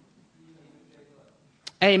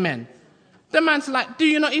 Amen. The man's like, do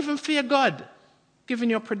you not even fear God, given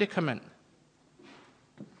your predicament?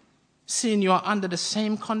 Seeing you are under the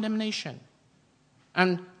same condemnation.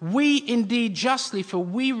 And we indeed justly, for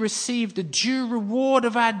we receive the due reward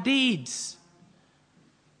of our deeds.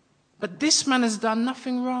 But this man has done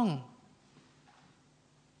nothing wrong.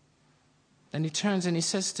 Then he turns and he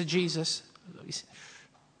says to Jesus,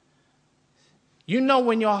 you know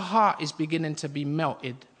when your heart is beginning to be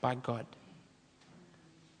melted by God.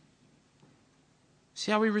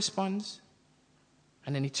 See how he responds?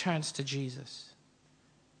 And then he turns to Jesus.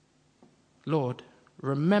 Lord,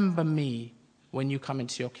 remember me when you come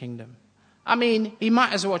into your kingdom. I mean, he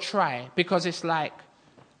might as well try, because it's like,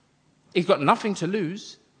 he's got nothing to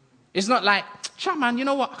lose. It's not like, chat man, you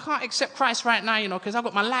know what, I can't accept Christ right now, because I've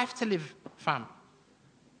got my life to live, fam.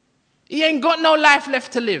 He ain't got no life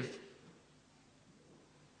left to live.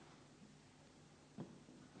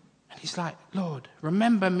 And he's like, Lord,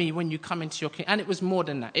 remember me when you come into your kingdom. And it was more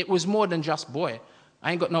than that. It was more than just, boy,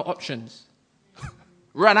 I ain't got no options.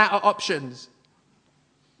 Run out of options.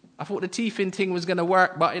 I thought the teething thing was going to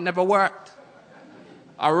work, but it never worked.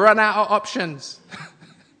 I run out of options.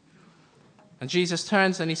 And Jesus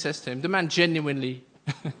turns and he says to him, the man genuinely,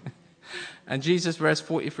 and Jesus, verse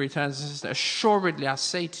 43, turns and says, assuredly I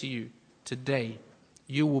say to you, today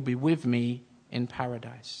you will be with me in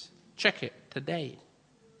paradise. Check it, today.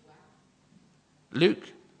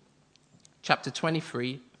 Luke chapter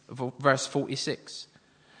 23, verse 46.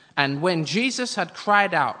 And when Jesus had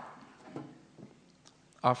cried out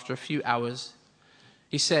after a few hours,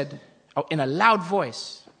 he said, in a loud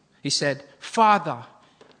voice, he said, Father,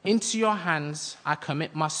 into your hands I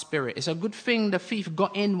commit my spirit. It's a good thing the thief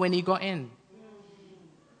got in when he got in.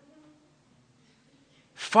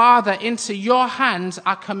 Father, into your hands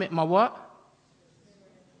I commit my what?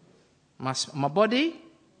 My body?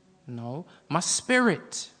 No, my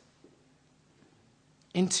spirit.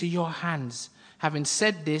 Into your hands. Having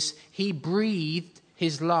said this, he breathed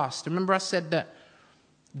his last. Remember I said that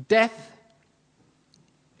death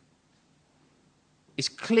is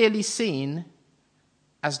clearly seen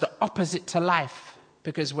as the opposite to life.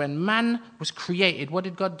 Because when man was created, what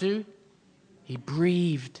did God do? He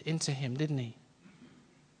breathed into him, didn't he?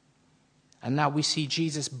 And now we see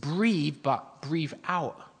Jesus breathe, but breathe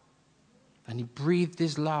out. And he breathed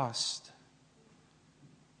his last.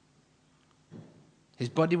 His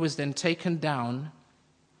body was then taken down,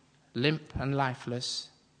 limp and lifeless,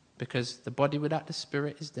 because the body without the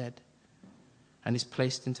spirit is dead, and is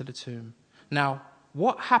placed into the tomb. Now,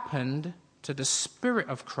 what happened to the spirit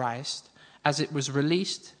of Christ as it was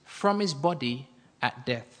released from his body at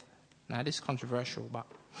death? Now, this is controversial, but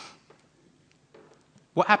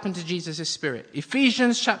what happened to Jesus' spirit?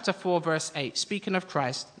 Ephesians chapter 4, verse 8, speaking of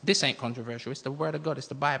Christ, this ain't controversial, it's the word of God, it's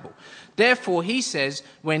the Bible. Therefore, he says,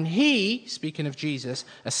 when he, speaking of Jesus,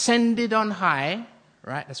 ascended on high,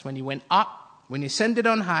 right, that's when he went up, when he ascended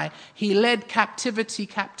on high, he led captivity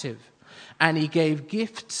captive, and he gave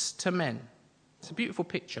gifts to men. It's a beautiful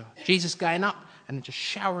picture. Jesus going up and just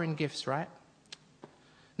showering gifts, right?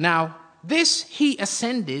 Now, this he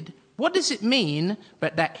ascended, what does it mean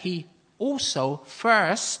but that he also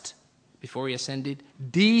first, before he ascended,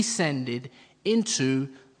 descended into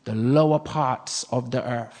the lower parts of the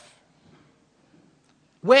earth?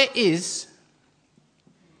 Where is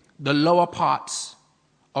the lower parts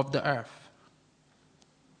of the earth?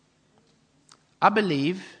 I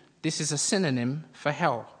believe this is a synonym for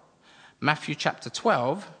hell. Matthew chapter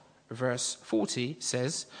 12, verse 40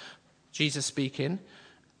 says, Jesus speaking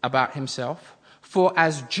about himself, for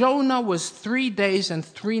as Jonah was 3 days and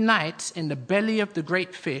 3 nights in the belly of the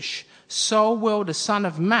great fish, so will the Son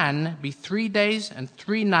of Man be 3 days and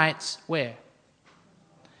 3 nights, where?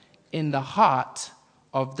 In the heart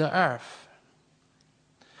of the earth.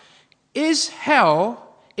 Is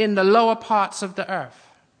hell in the lower parts of the earth?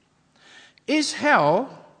 Is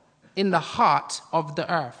hell in the heart of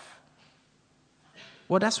the earth?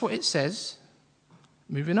 Well, that's what it says.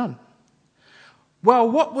 Moving on.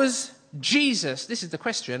 Well, what was Jesus, this is the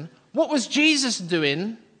question, what was Jesus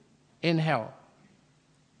doing in hell?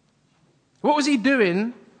 What was he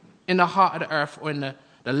doing in the heart of the earth, or in the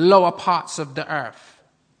lower parts of the earth?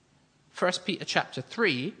 1 Peter chapter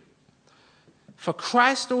 3, for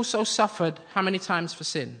Christ also suffered how many times for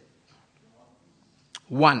sin?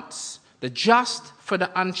 Once. The just for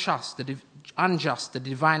the unjust, the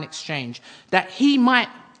divine exchange, that he might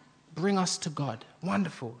bring us to God.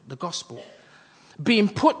 Wonderful, the gospel. Being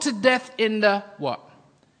put to death in the what?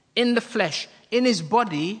 In the flesh, in his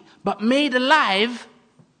body, but made alive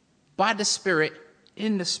by the Spirit,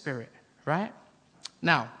 in the Spirit. Right?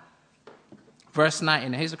 Now, verse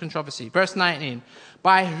 19, here's the controversy. Verse 19,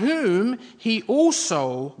 by whom he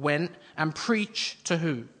also went and preached to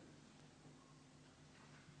who?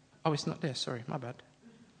 Oh, it's not there. Sorry, my bad.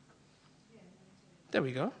 There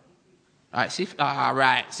we go. All right, see? All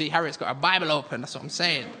right. See, Harriet's got a Bible open. That's what I'm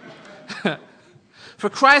saying. For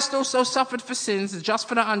Christ also suffered for sins, just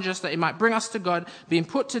for the unjust, that he might bring us to God, being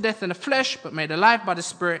put to death in the flesh, but made alive by the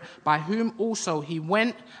Spirit, by whom also he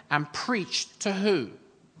went and preached to who?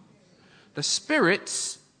 The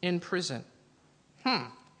spirits in prison.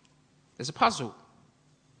 There's a puzzle.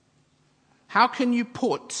 How can you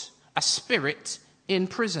put a spirit in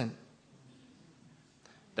prison?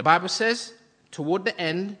 The Bible says toward the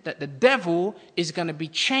end that the devil is going to be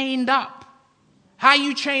chained up. How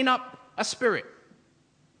you chain up a spirit?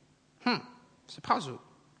 It's a puzzle.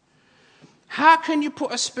 How can you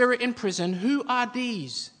put a spirit in prison? Who are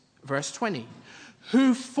these? Verse 20.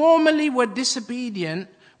 Who formerly were disobedient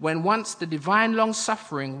when once the divine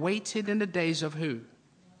long-suffering waited in the days of who?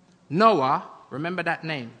 Noah. Remember that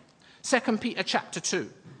name. 2 Peter chapter 2.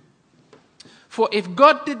 For if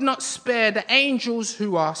God did not spare the angels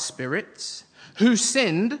who are spirits, who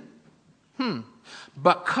sinned,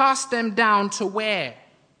 but cast them down to where?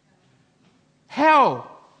 Hell,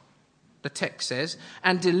 the text says,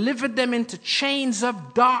 and delivered them into chains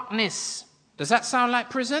of darkness. Does that sound like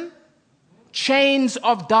prison? Chains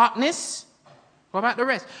of darkness? What about the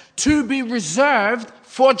rest? To be reserved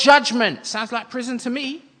for judgment. Sounds like prison to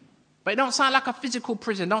me, but it don't sound like a physical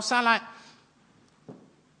prison. Don't sound like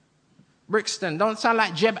Brixton. Don't sound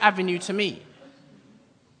like Jeb Avenue to me.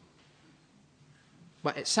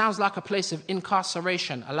 But it sounds like a place of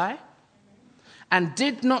incarceration. A lie? And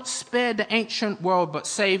did not spare the ancient world, but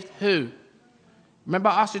saved who? Remember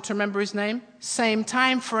I asked you to remember his name? Same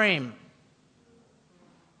time frame.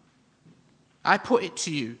 I put it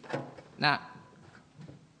to you. Now,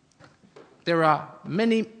 there are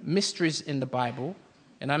many mysteries in the Bible,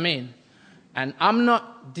 and I mean, and I'm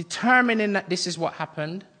not determining that this is what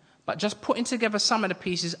happened, but just putting together some of the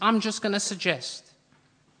pieces, I'm just going to suggest,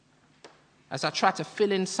 as I try to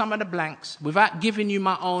fill in some of the blanks, without giving you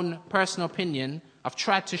my own personal opinion, I've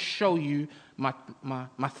tried to show you my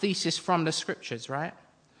thesis from the scriptures, right?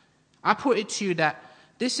 I put it to you that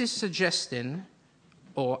this is suggesting,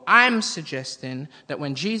 or I'm suggesting, that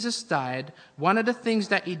when Jesus died, one of the things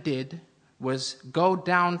that he did was go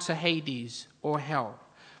down to Hades or hell.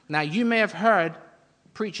 Now, you may have heard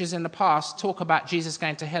preachers in the past talk about Jesus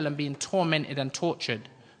going to hell and being tormented and tortured.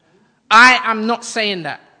 I am not saying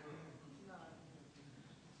that.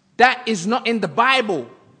 That is not in the Bible.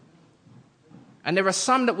 And there are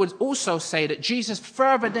some that would also say that Jesus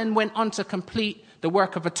further then went on to complete the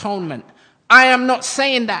work of atonement. I am not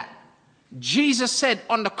saying that. Jesus said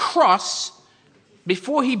on the cross,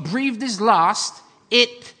 before he breathed his last,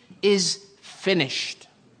 it is finished.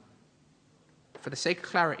 For the sake of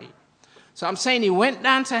clarity. So I'm saying he went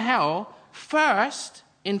down to hell first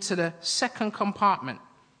into the second compartment.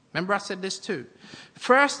 Remember I said this too.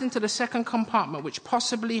 First into the second compartment, which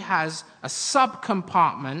possibly has a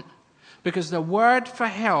sub-compartment, because the word for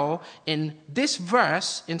hell in this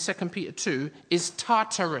verse in 2 Peter 2 is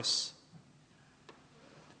Tartarus.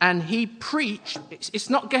 And he preached, it's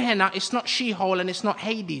not Gehenna, it's not Sheol, and it's not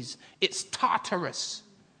Hades. It's Tartarus.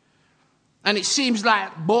 And it seems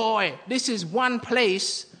like, boy, this is one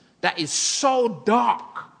place that is so dark.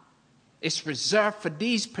 It's reserved for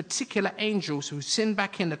these particular angels who sinned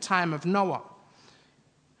back in the time of Noah.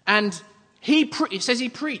 And it says he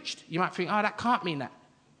preached. You might think, oh, that can't mean that.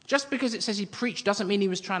 Just because it says he preached doesn't mean he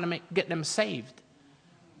was trying to get them saved.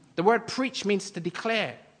 The word preach means to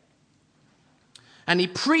declare. And he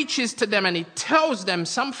preaches to them and he tells them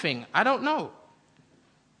something. I don't know.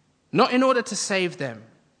 Not in order to save them.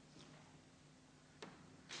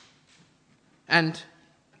 And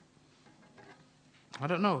I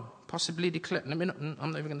don't know. Possibly declare. I'm not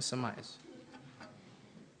even going to surmise.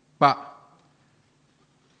 But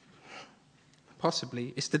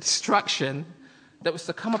possibly it's the destruction that was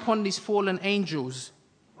to come upon these fallen angels.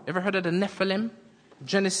 Ever heard of the Nephilim?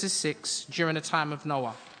 Genesis 6, during the time of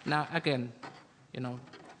Noah. Now, again,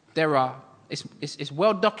 it's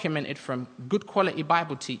well documented from good quality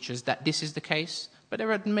Bible teachers that this is the case, but there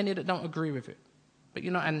are many that don't agree with it. But,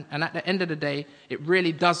 and at the end of the day, it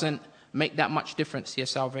really doesn't make that much difference to your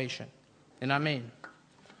salvation. You know what I mean?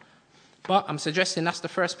 But I'm suggesting that's the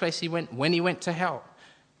first place he went when he went to hell.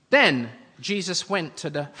 Then Jesus went to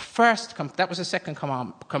the first, that was the second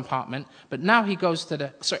compartment, but now he goes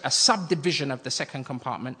to a subdivision of the second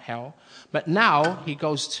compartment, hell. But now he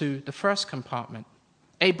goes to the first compartment,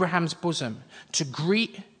 Abraham's bosom, to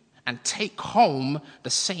greet and take home the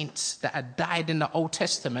saints that had died in the Old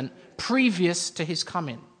Testament previous to his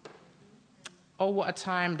coming. Oh, what a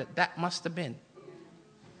time that must have been.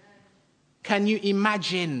 Can you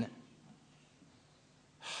imagine?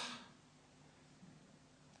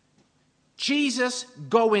 Jesus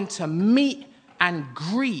going to meet and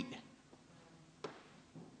greet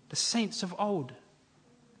the saints of old.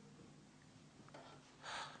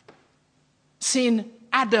 Seeing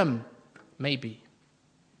Adam, maybe.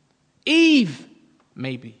 Eve,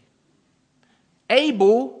 maybe.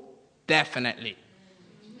 Abel, definitely.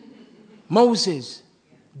 Moses,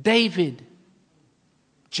 David,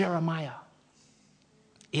 Jeremiah,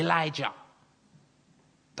 Elijah.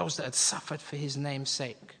 those that had suffered for his name's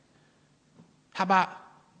sake. How about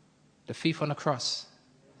the thief on the cross?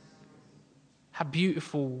 How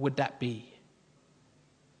beautiful would that be?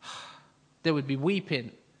 There would be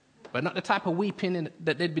weeping, but not the type of weeping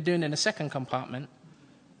that they'd be doing in the second compartment.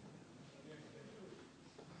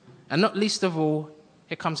 And not least of all,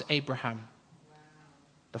 here comes Abraham,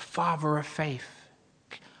 the father of faith.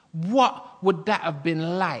 What would that have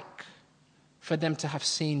been like for them to have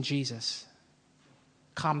seen Jesus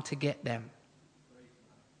come to get them?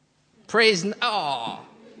 Praise,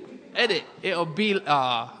 edit. It'll be,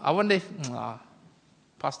 I wonder if,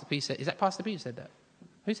 Pastor P said, is that Pastor P who said that?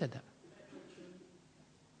 Who said that?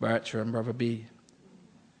 Bertram, Brother B.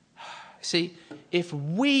 See, if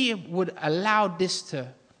we would allow this to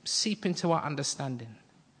seep into our understanding,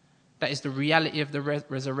 that is the reality of the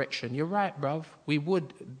resurrection. You're right, bruv. We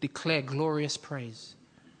would declare glorious praise.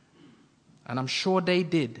 And I'm sure they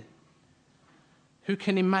did. Who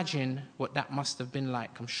can imagine what that must have been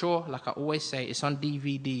like? I'm sure, like I always say, it's on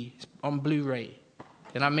DVD, it's on Blu-ray.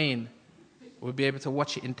 You know what I mean? We'll be able to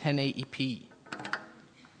watch it in 1080p.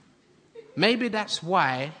 Maybe that's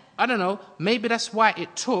why, I don't know, maybe that's why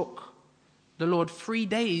it took the Lord 3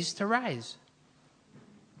 days to rise.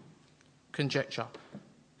 Conjecture.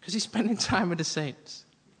 Because he's spending time with the saints.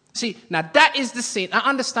 See, now that is the scene. I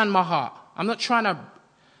understand my heart. I'm not trying to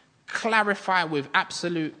clarify with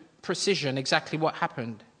absolute precision exactly what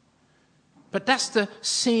happened. But that's the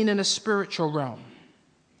scene in the spiritual realm.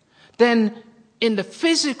 Then in the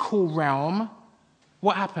physical realm,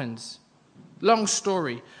 what happens? Long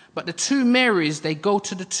story. But the two Marys, they go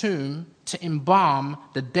to the tomb to embalm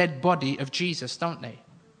the dead body of Jesus, don't they?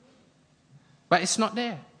 But it's not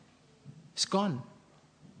there. It's gone.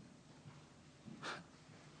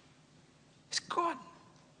 It's gone.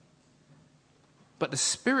 But the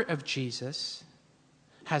spirit of Jesus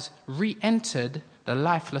has re-entered the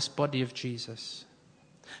lifeless body of Jesus.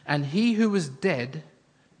 And he who was dead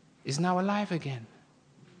is now alive again.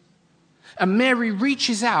 And Mary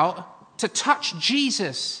reaches out to touch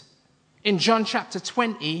Jesus in John chapter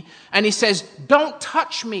 20. And he says, "Don't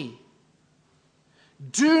touch me.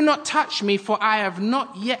 Do not touch me, for I have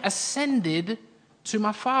not yet ascended to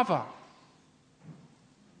my Father."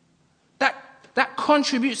 That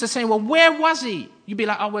contributes to saying, well, where was he? You'd be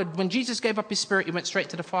like, oh, well, when Jesus gave up his spirit, he went straight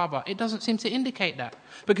to the Father. It doesn't seem to indicate that.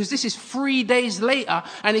 Because this is 3 days later,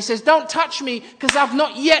 and he says, don't touch me, because I've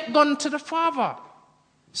not yet gone to the Father.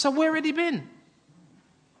 So where had he been?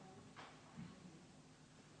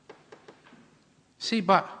 See,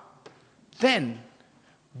 but then,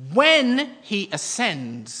 when he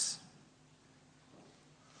ascends,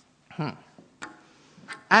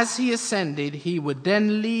 as he ascended, he would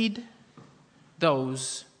then lead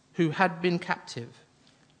those who had been captive.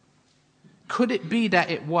 Could it be that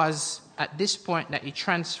it was at this point that he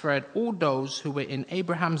transferred all those who were in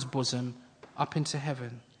Abraham's bosom up into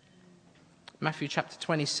heaven? Matthew chapter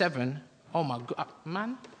 27. Oh my God,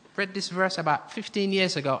 man. Read this verse about 15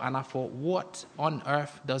 years ago and I thought, what on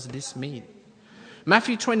earth does this mean?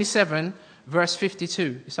 Matthew 27, verse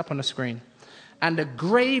 52. It's up on the screen. And the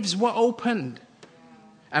graves were opened,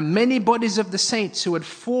 and many bodies of the saints who had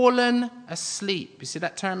fallen asleep, you see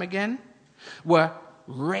that term again, were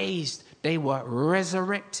raised. They were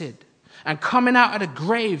resurrected. And coming out of the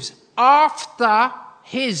graves after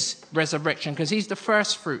his resurrection, because he's the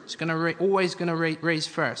first fruit, he's always going to raise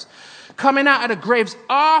first. Coming out of the graves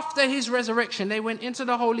after his resurrection, they went into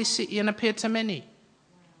the holy city and appeared to many.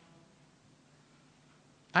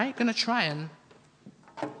 I ain't going to try and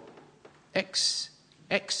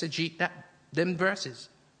exegete them verses.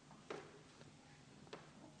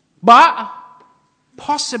 But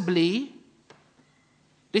possibly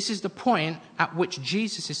this is the point at which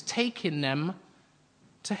Jesus is taking them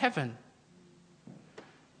to heaven,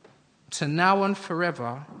 to now and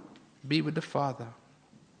forever be with the Father.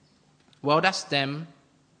 Well, that's them.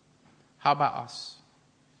 How about us?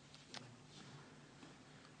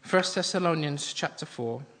 1 Thessalonians chapter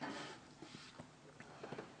 4,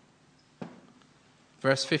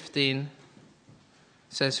 verse 15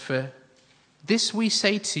 says, "For this we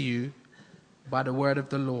say to you by the word of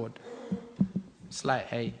the Lord." It's like,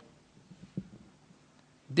 hey,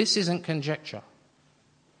 this isn't conjecture.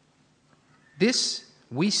 This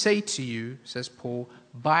we say to you, says Paul,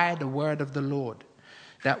 by the word of the Lord,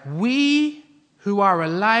 that we who are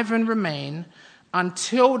alive and remain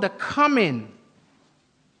until the coming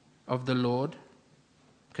of the Lord,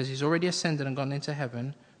 because he's already ascended and gone into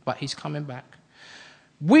heaven, but he's coming back.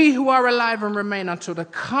 We who are alive and remain until the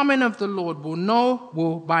coming of the Lord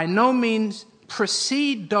will by no means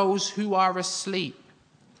precede those who are asleep.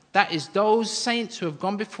 That is those saints who have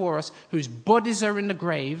gone before us, whose bodies are in the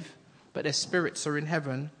grave, but their spirits are in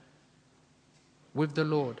heaven with the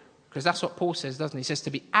Lord. Because that's what Paul says, doesn't he? He says to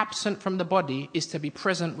be absent from the body is to be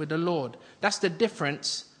present with the Lord. That's the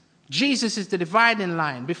difference. Jesus is the dividing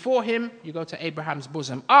line. Before him, you go to Abraham's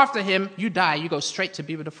bosom. After him, you die. You go straight to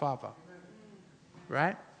be with the Father.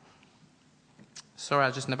 Right? Sorry,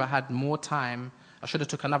 I just never had more time. I should have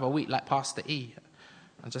took another week like Pastor E.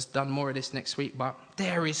 and just done more of this next week. But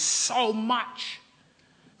there is so much.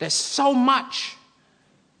 There's so much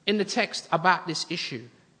in the text about this issue.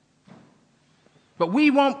 But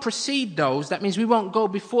we won't precede those. That means we won't go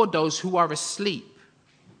before those who are asleep.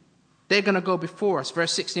 They're going to go before us.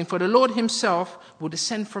 Verse 16, for the Lord himself will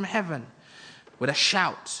descend from heaven with a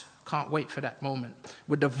shout. Can't wait for that moment.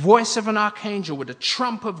 With the voice of an archangel, with the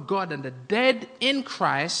trump of God, and the dead in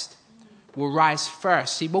Christ will rise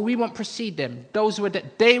first. See, but we won't precede them. Those who are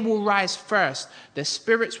dead, they will rise first. Their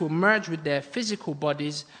spirits will merge with their physical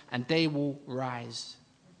bodies, and they will rise.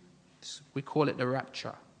 We call it the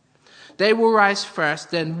rapture. They will rise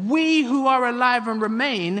first, then we who are alive and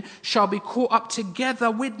remain shall be caught up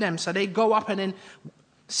together with them. So they go up, and then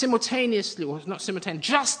simultaneously, or not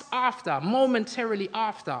simultaneously, just after, momentarily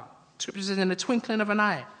after, Scripture says in the twinkling of an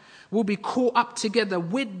eye, we'll be caught up together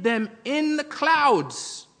with them in the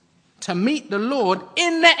clouds to meet the Lord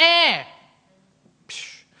in the air.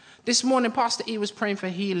 This morning, Pastor E was praying for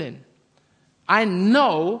healing. I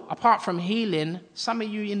know, apart from healing, some of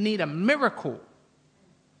you need a miracle.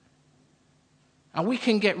 And we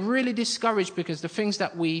can get really discouraged because the things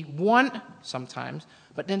that we want sometimes,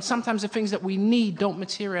 but then sometimes the things that we need don't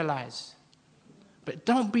materialize. But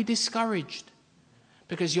don't be discouraged,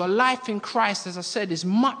 because your life in Christ, as I said, there's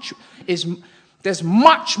much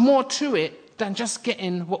more to it than just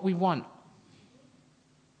getting what we want.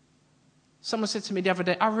 Someone said to me the other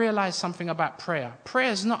day, I realized something about prayer.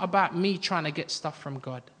 Prayer is not about me trying to get stuff from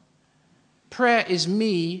God. Prayer is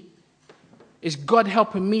God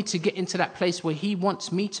helping me to get into that place where he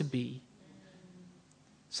wants me to be,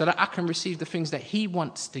 so that I can receive the things that he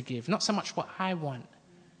wants to give, not so much what I want.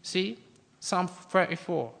 See, Psalm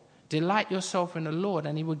 34, delight yourself in the Lord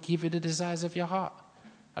and he will give you the desires of your heart.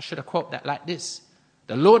 I should have quoted that like this.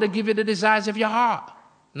 The Lord will give you the desires of your heart.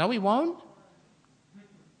 No, he won't.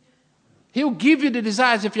 He'll give you the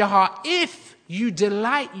desires of your heart if you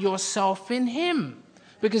delight yourself in him,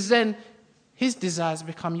 because then his desires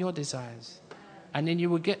become your desires. And then you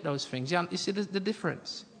will get those things. You see the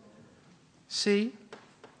difference? See?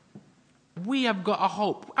 We have got a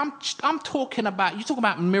hope. I'm talking about, you talk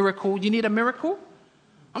about miracle. You need a miracle?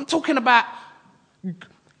 I'm talking about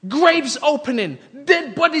graves opening,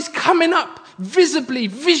 dead bodies coming up visibly,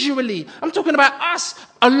 visually. I'm talking about us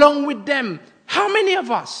along with them. How many of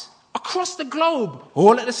us across the globe,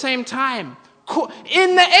 all at the same time,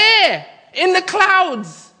 in the air, in the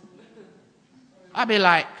clouds? I'd be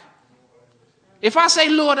like, if I say,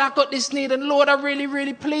 Lord, I've got this need, and Lord, I really,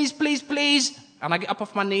 really, please, please, please, and I get up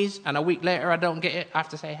off my knees, and a week later I don't get it, I have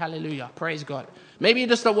to say, hallelujah, praise God. Maybe you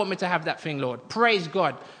just don't want me to have that thing, Lord. Praise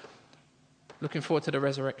God. Looking forward to the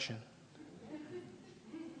resurrection.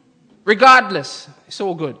 Regardless, it's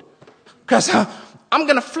all good, because I'm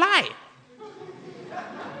going to fly.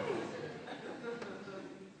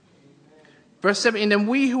 Verse 17, then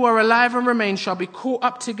we who are alive and remain shall be caught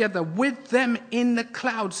up together with them in the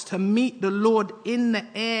clouds to meet the Lord in the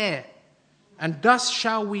air. And thus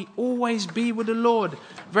shall we always be with the Lord.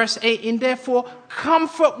 Verse 18, therefore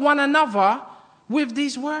comfort one another with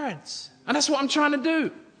these words. And that's what I'm trying to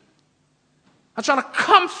do. I'm trying to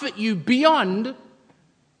comfort you beyond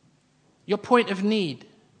your point of need.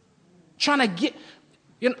 Trying to get,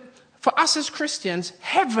 for us as Christians,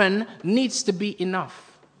 heaven needs to be enough.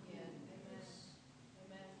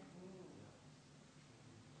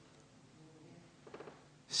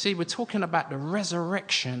 See, we're talking about the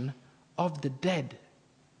resurrection of the dead.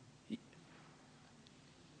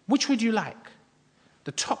 Which would you like?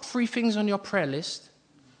 The top 3 things on your prayer list,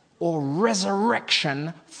 or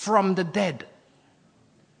resurrection from the dead?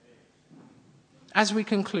 As we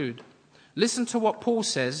conclude, listen to what Paul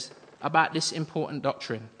says about this important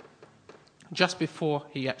doctrine, just before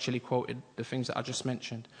he actually quoted the things that I just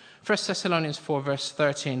mentioned. 1 Thessalonians 4, verse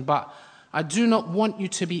 13, but I do not want you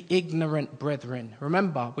to be ignorant, brethren.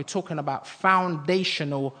 Remember, we're talking about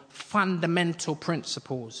foundational, fundamental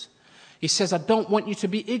principles. He says, I don't want you to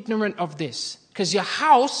be ignorant of this, because your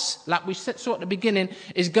house, like we saw at the beginning,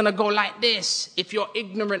 is going to go like this if you're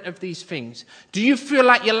ignorant of these things. Do you feel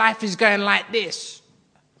like your life is going like this?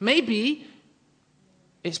 Maybe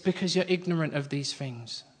it's because you're ignorant of these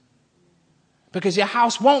things. Because your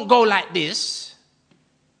house won't go like this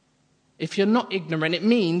If you're not ignorant, it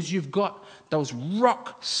means you've got those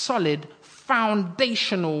rock solid,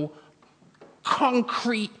 foundational,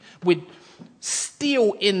 concrete with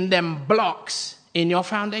steel in them blocks in your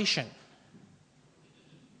foundation.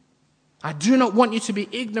 I do not want you to be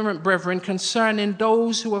ignorant, brethren, concerning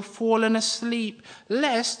those who have fallen asleep,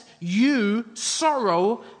 lest you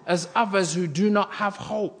sorrow as others who do not have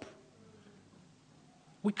hope.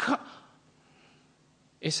 We can't.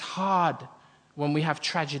 It's hard when we have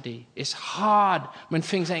tragedy. It's hard when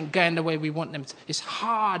things ain't going the way we want them to. It's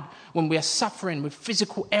hard when we are suffering with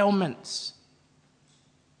physical ailments.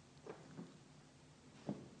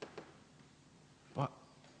 But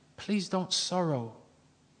please don't sorrow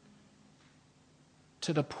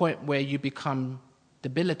to the point where you become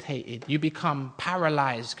debilitated. You become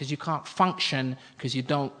paralyzed because you can't function because you're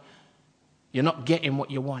not getting what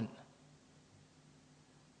you want.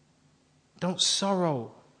 Don't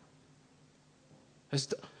sorrow.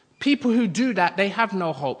 People who do that, they have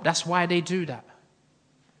no hope. That's why they do that.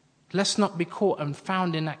 Let's not be caught and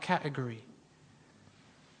found in that category.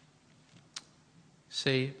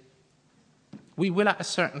 See, we will at a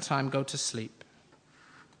certain time go to sleep,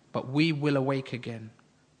 but we will awake again,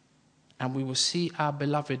 and we will see our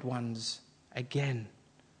beloved ones again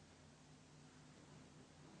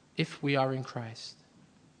if we are in Christ.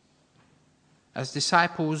 As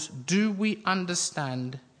disciples, do we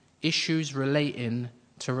understand issues relating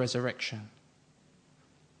to resurrection?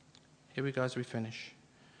 Here we go as we finish.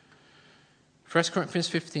 1 Corinthians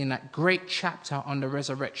 15, that great chapter on the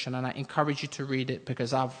resurrection, and I encourage you to read it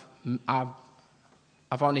because I've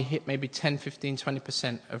only hit maybe 10, 15,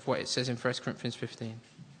 20% of what it says in 1 Corinthians 15.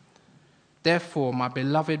 Therefore, my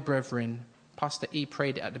beloved brethren, Pastor E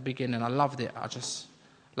prayed it at the beginning. I loved it. I just,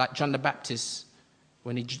 like John the Baptist,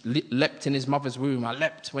 when he leapt in his mother's womb, I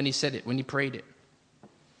leapt when he said it, when he prayed it.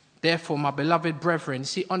 Therefore, my beloved brethren,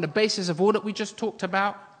 see, on the basis of all that we just talked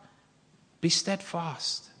about, be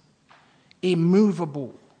steadfast,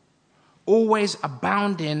 immovable, always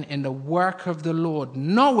abounding in the work of the Lord,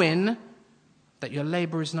 knowing that your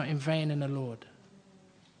labor is not in vain in the Lord.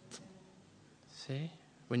 See?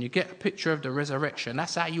 When you get a picture of the resurrection,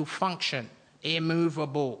 that's how you function.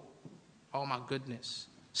 Immovable. Oh my goodness.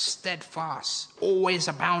 Steadfast. Always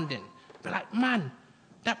abounding. Be like, man,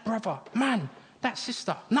 that brother, man, that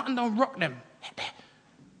sister, nothing don't rock them.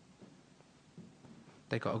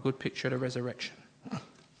 They got a good picture of the resurrection.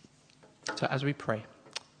 So as we pray,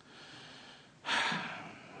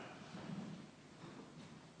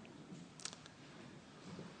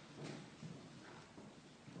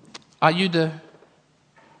 are you the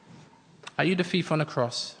thief on the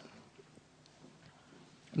cross?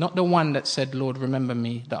 Not the one that said, Lord, remember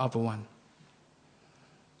me, the other one.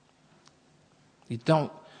 You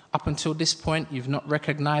don't, up until this point, you've not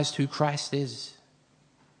recognized who Christ is.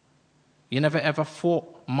 You never ever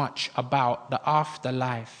thought much about the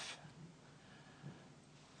afterlife.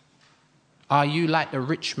 Are you like the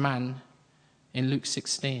rich man in Luke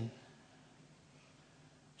 16?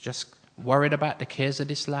 Just worried about the cares of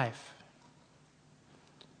this life?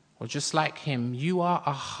 Or just like him, you are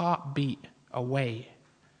a heartbeat away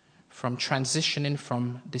from transitioning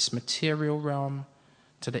from this material realm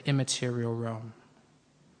to the immaterial realm.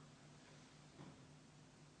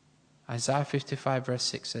 Isaiah 55 verse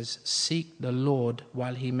 6 says, seek the Lord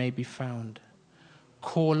while he may be found.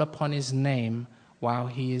 Call upon his name while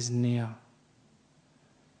he is near.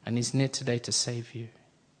 And he's near today to save you.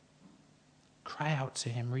 Cry out to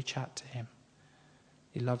him, reach out to him.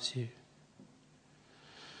 He loves you.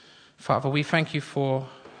 Father, we thank you for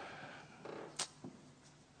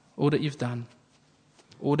all that you've done,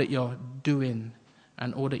 all that you're doing,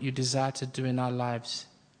 and all that you desire to do in our lives.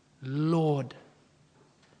 Lord,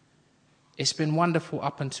 it's been wonderful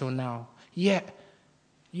up until now, yet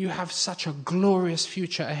you have such a glorious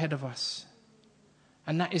future ahead of us.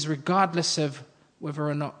 And that is regardless of whether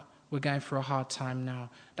or not we're going through a hard time now.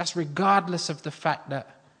 That's regardless of the fact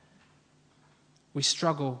that we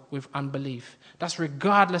struggle with unbelief. That's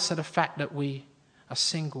regardless of the fact that we are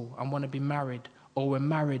single and want to be married, or we're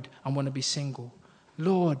married and want to be single.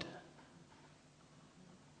 Lord,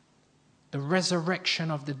 the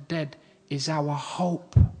resurrection of the dead is our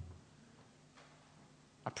hope.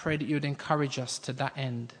 I pray that you would encourage us to that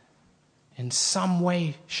end in some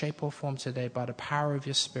way, shape, or form today by the power of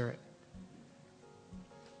your Spirit.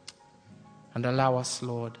 And allow us,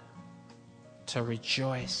 Lord, to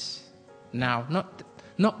rejoice now.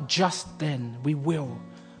 Not just then, we will,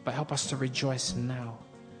 but help us to rejoice now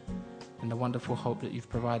in the wonderful hope that you've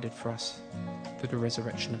provided for us through the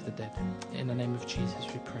resurrection of the dead. In the name of Jesus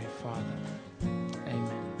we pray, Father.